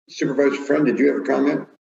 Supervisor Friend, did you have a comment?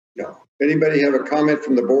 No. Anybody have a comment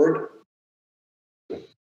from the board?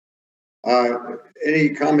 Any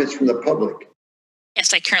comments from the public?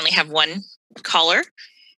 Yes, I currently have one caller.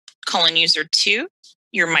 Call-in user 2.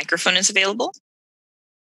 Your microphone is available.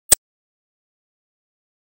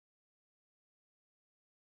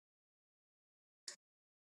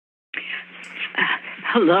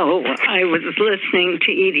 Hello, I was listening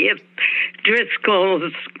to Edith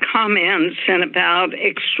Driscoll's comments and about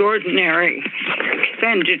extraordinary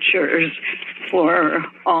expenditures for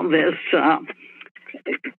all this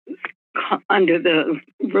under the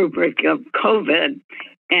rubric of COVID.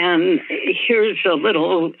 And here's a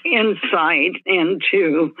little insight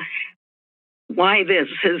into why this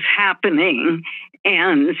is happening.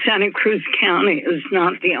 And Santa Cruz County is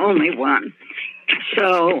not the only one.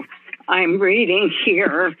 So I'm reading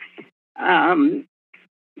here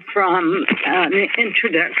from an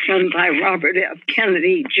introduction by Robert F.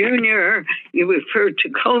 Kennedy Jr. You referred to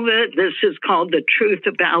COVID. This is called The Truth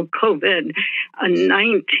About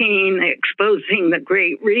COVID-19, Exposing the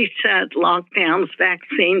Great Reset, Lockdowns,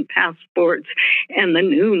 Vaccine Passports, and the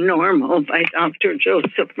New Normal by Dr.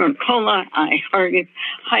 Joseph Mercola. I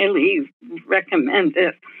highly recommend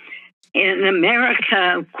it. In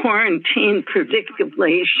America, quarantine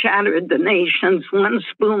predictably shattered the nation's once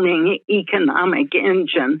booming economic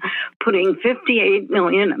engine, putting 58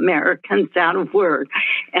 million Americans out of work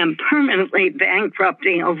and permanently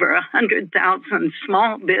bankrupting over 100,000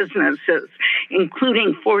 small businesses,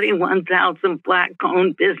 including 41,000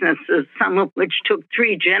 Black-owned businesses, some of which took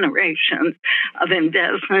 3 generations of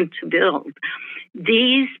investment to build.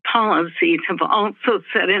 These policies have also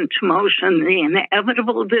set into motion the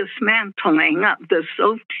inevitable dismantling of the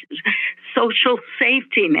social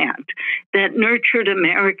safety net that nurtured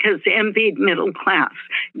America's envied middle class.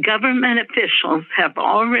 Government officials have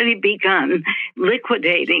already begun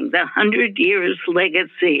liquidating the 100 years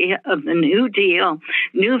legacy of the New Deal,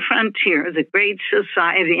 New Frontier, the Great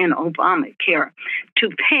Society, and Obamacare to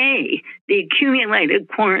pay the accumulated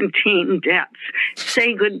quarantine debts,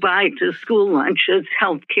 say goodbye to school lunches,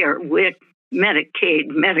 health care, WIC, Medicaid,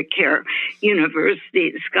 Medicare,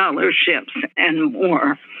 university scholarships, and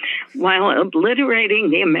more, while obliterating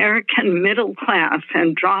the American middle class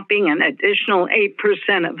and dropping an additional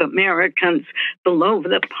 8% of Americans below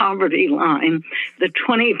the poverty line. The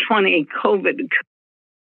 2020 COVID.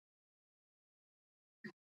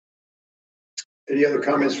 Any other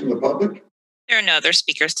comments from the public? There are no other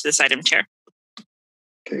speakers to this item, Chair.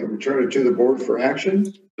 Okay, I'll return it to the board for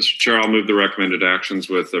action. Mr. Chair, I'll move the recommended actions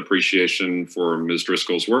with appreciation for Ms.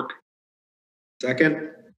 Driscoll's work. Second.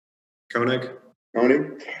 Koenig.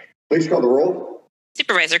 Koenig. Please call the roll.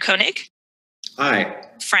 Supervisor Koenig. Aye.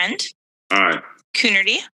 Friend. Aye.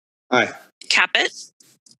 Coonerty. Aye. Caput.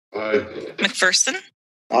 Aye. McPherson.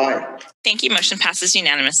 Aye. Thank you. Motion passes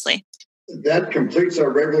unanimously. That completes our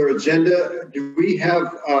regular agenda. Do we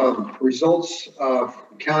have results of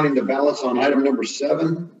counting the ballots on item number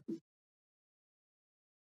 7?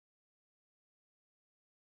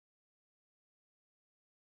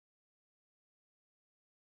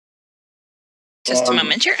 Just a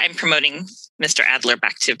moment here. I'm promoting Mr. Adler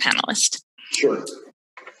back to panelist. Sure.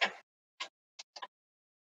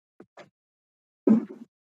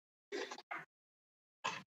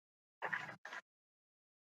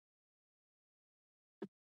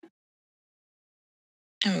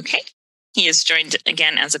 Okay. He is joined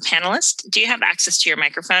again as a panelist. Do you have access to your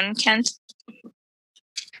microphone, Kent?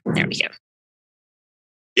 There we go.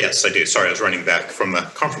 Yes, I do. Sorry, I was running back from the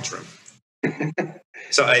conference room.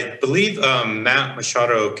 So I believe Matt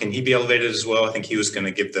Machado, can he be elevated as well? I think he was going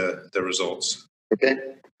to give the results. Okay.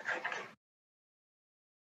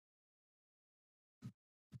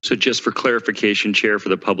 So just for clarification, Chair, for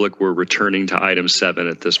the public, we're returning to item 7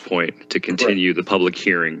 at this point to continue the public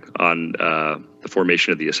hearing on the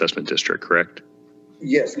formation of the assessment district, correct?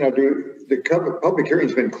 Yes. Now, the public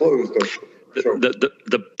hearing's been closed, though. So.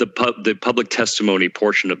 The public testimony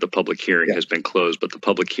portion of the public hearing has been closed, but the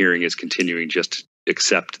public hearing is continuing just to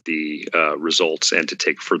accept the results and to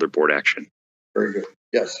take further board action. Very good.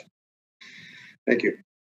 Yes. Thank you.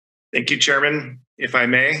 Thank you, Chairman. If I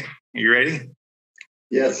may, are you ready?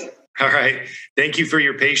 Yes. All right. Thank you for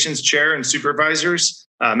your patience, Chair and Supervisors.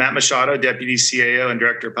 Matt Machado, Deputy CAO and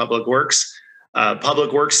Director of Public Works.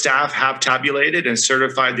 Public Works staff have tabulated and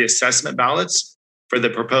certified the assessment ballots for the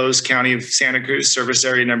proposed County of Santa Cruz Service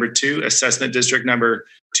Area Number 2, Assessment District Number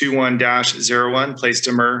 21-01, Place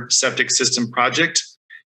Demur Septic System Project.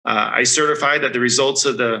 I certify that the results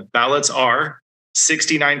of the ballots are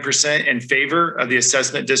 69% in favor of the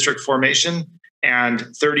assessment district formation and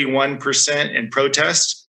 31% in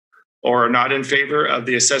protest or not in favor of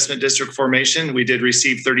the assessment district formation. We did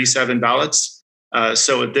receive 37 ballots.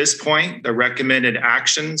 So at this point, the recommended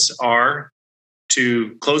actions are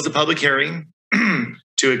to close the public hearing,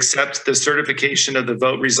 to accept the certification of the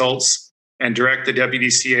vote results and direct the Deputy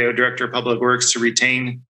CAO, Director of Public Works, to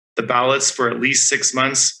retain the ballots for at least 6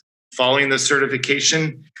 months following the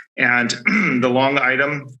certification. And the long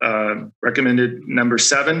item, recommended number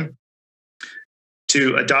 7,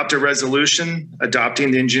 to adopt a resolution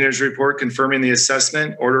adopting the engineer's report confirming the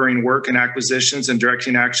assessment, ordering work and acquisitions, and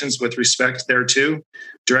directing actions with respect thereto.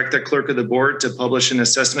 Direct the clerk of the board to publish an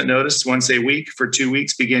assessment notice once a week for 2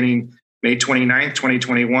 weeks beginning May 29th,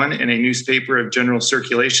 2021, in a newspaper of general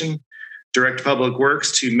circulation. Direct Public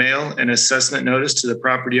Works to mail an assessment notice to the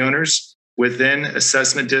property owners within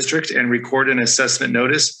assessment district and record an assessment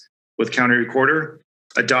notice with county recorder.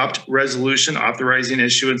 Adopt resolution authorizing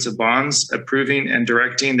issuance of bonds, approving and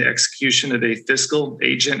directing the execution of a fiscal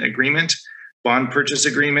agent agreement, bond purchase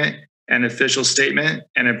agreement, and official statement,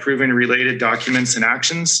 and approving related documents and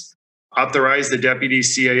actions. Authorize the Deputy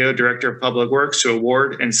CAO Director of Public Works to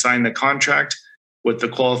award and sign the contract with the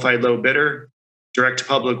qualified low bidder. Direct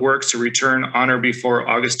Public Works to return on or before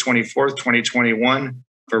August 24th, 2021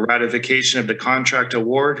 for ratification of the contract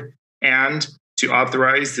award, and to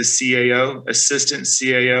authorize the CAO, Assistant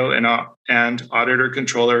CAO, and Auditor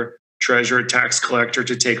Controller, Treasurer, Tax Collector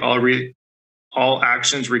to take all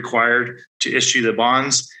actions required to issue the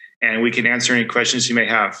bonds. And we can answer any questions you may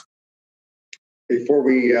have. Before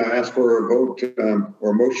we ask for a vote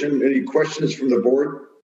or motion, any questions from the board?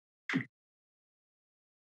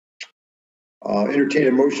 Entertain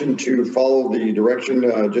a motion to follow the direction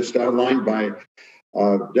just outlined by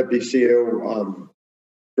Deputy CEO,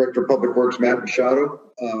 Director of Public Works, Matt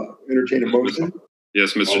Machado. Entertain a motion.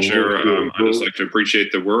 Yes, Mr. Chair. I'd just like to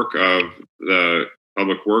appreciate the work of the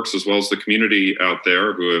Public Works as well as the community out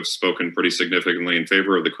there who have spoken pretty significantly in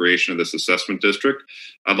favor of the creation of this assessment district.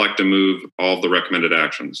 I'd like to move all of the recommended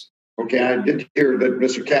actions. Okay, I did hear that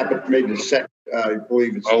Mr. Caput made the second. I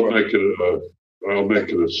believe it's. I'll make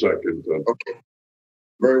it a second. Okay,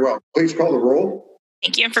 very well. Please call the roll.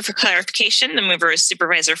 Thank you. And for clarification, the mover is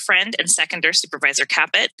Supervisor Friend and seconder Supervisor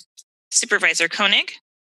Caput. Supervisor Koenig.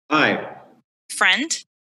 Aye. Friend.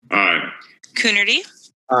 Aye. Coonerty.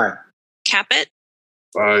 Aye. Caput.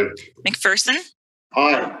 Aye. McPherson.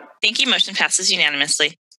 Aye. Thank you. Motion passes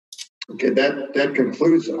unanimously. Okay, that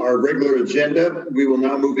concludes our regular agenda. We will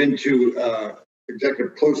now move into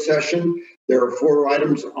executive closed session. There are 4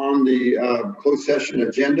 items on the closed session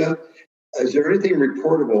agenda. Is there anything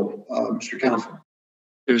reportable, Mr. Counsel?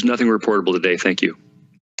 There's nothing reportable today. Thank you.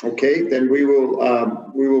 Okay, then we will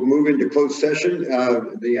move into closed session.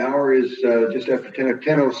 The hour is just after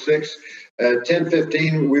 10:06. At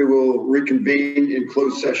 10:15, we will reconvene in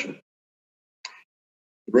closed session.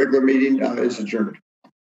 The regular meeting is adjourned.